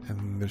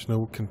 And there's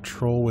no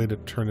control way to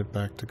turn it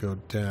back to go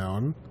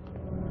down.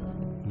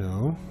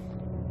 No.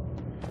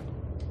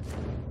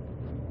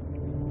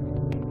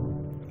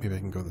 Maybe I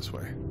can go this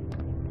way.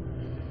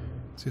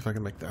 See if I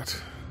can make that.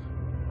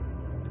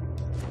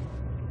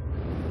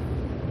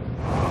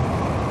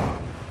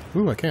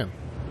 Ooh, I can.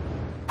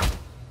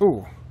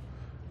 Ooh.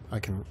 I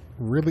can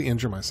really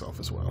injure myself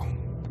as well.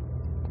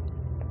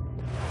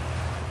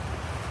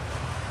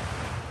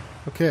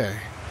 Okay.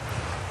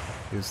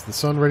 Is the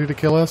sun ready to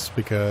kill us?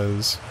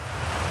 Because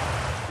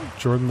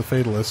Jordan the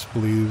Fatalist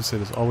believes it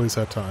is always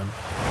that time.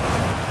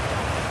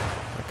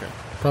 Okay.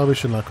 Probably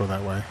should not go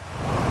that way.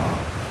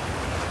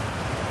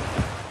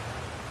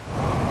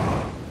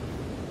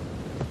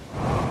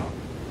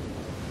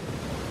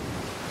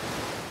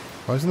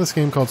 Why isn't this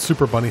game called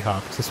Super Bunny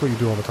Hop? Is this what you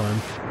do all the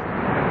time?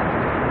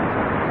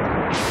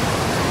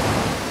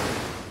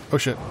 Oh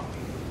shit.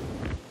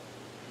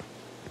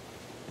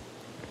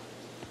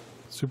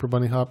 Super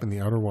Bunny Hop in the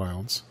Outer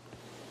Wilds.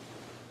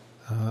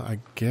 I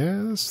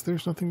guess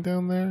there's nothing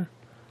down there?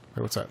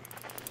 Wait, what's that?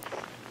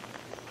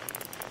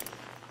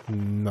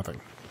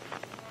 Nothing.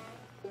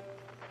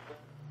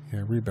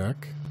 Yeah, Rebeck.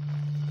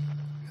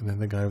 And then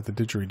the guy with the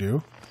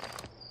didgeridoo.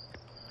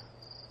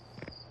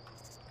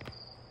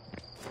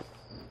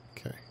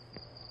 Okay.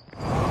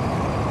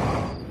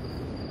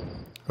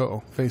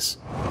 Uh-oh, face.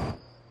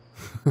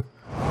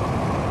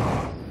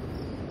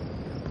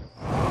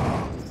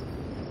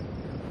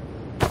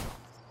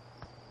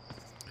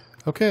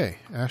 Okay,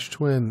 Ash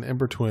Twin,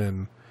 Ember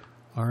Twin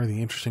are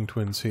the interesting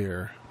twins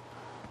here.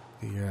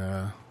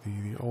 The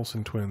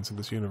Olsen twins in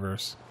this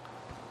universe.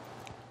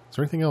 Is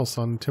there anything else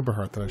on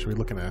Timberheart that I should be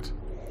looking at?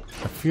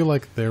 I feel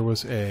like there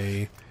was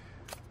a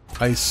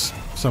ice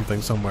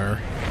something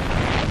somewhere.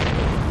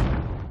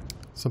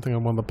 Something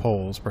on one of the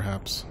poles,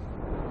 perhaps.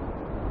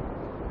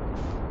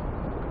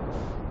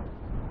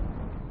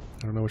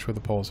 I don't know which way the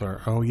poles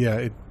are. Oh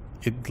yeah,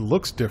 it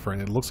looks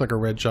different. It looks like a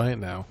red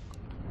giant now.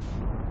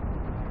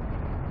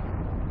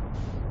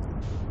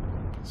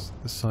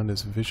 The sun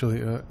is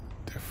visually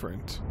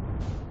different.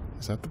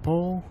 Is that the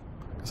pole?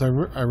 Because I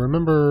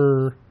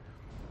remember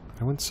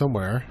I went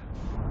somewhere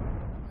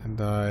and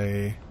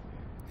I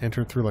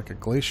entered through like a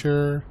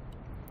glacier.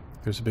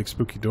 There's a big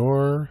spooky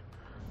door.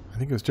 I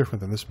think it was different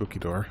than this spooky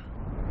door.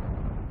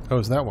 Oh,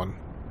 it's that one.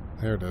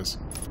 There it is.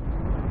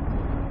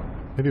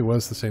 Maybe it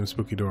was the same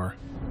spooky door.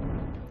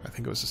 I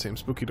think it was the same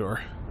spooky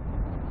door.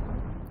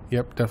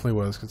 Yep, definitely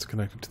was, because it's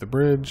connected to the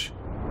bridge.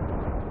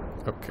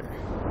 Okay.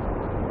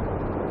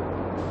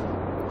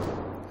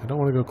 I don't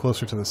want to go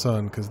closer to the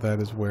sun, because that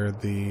is where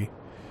the...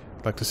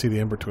 I'd like to see the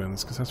Ember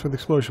Twins, because that's where the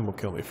explosion will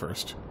kill me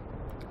first.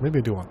 Maybe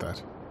I do want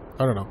that.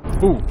 I don't know.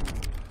 Ooh!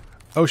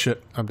 Oh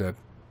shit, I'm dead.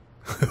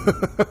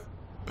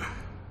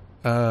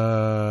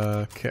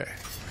 Okay.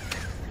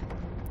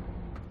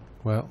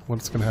 Well,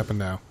 what's going to happen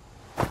now?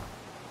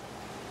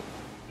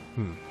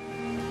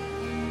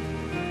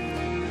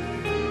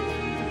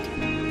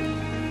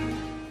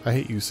 I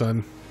hate you,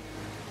 son.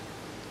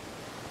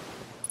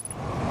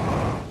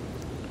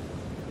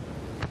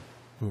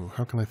 Ooh,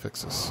 how can I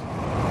fix this?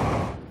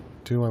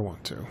 Do I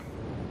want to?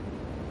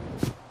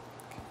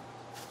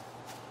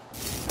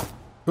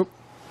 Oop.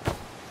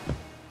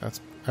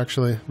 That's...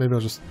 Actually, maybe I'll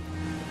just...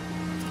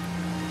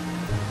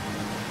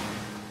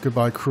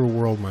 Goodbye, cruel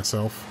world,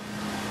 myself.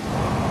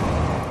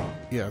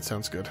 Yeah, it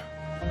sounds good.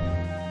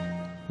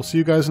 We'll see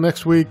you guys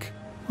next week.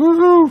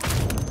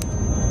 Woohoo!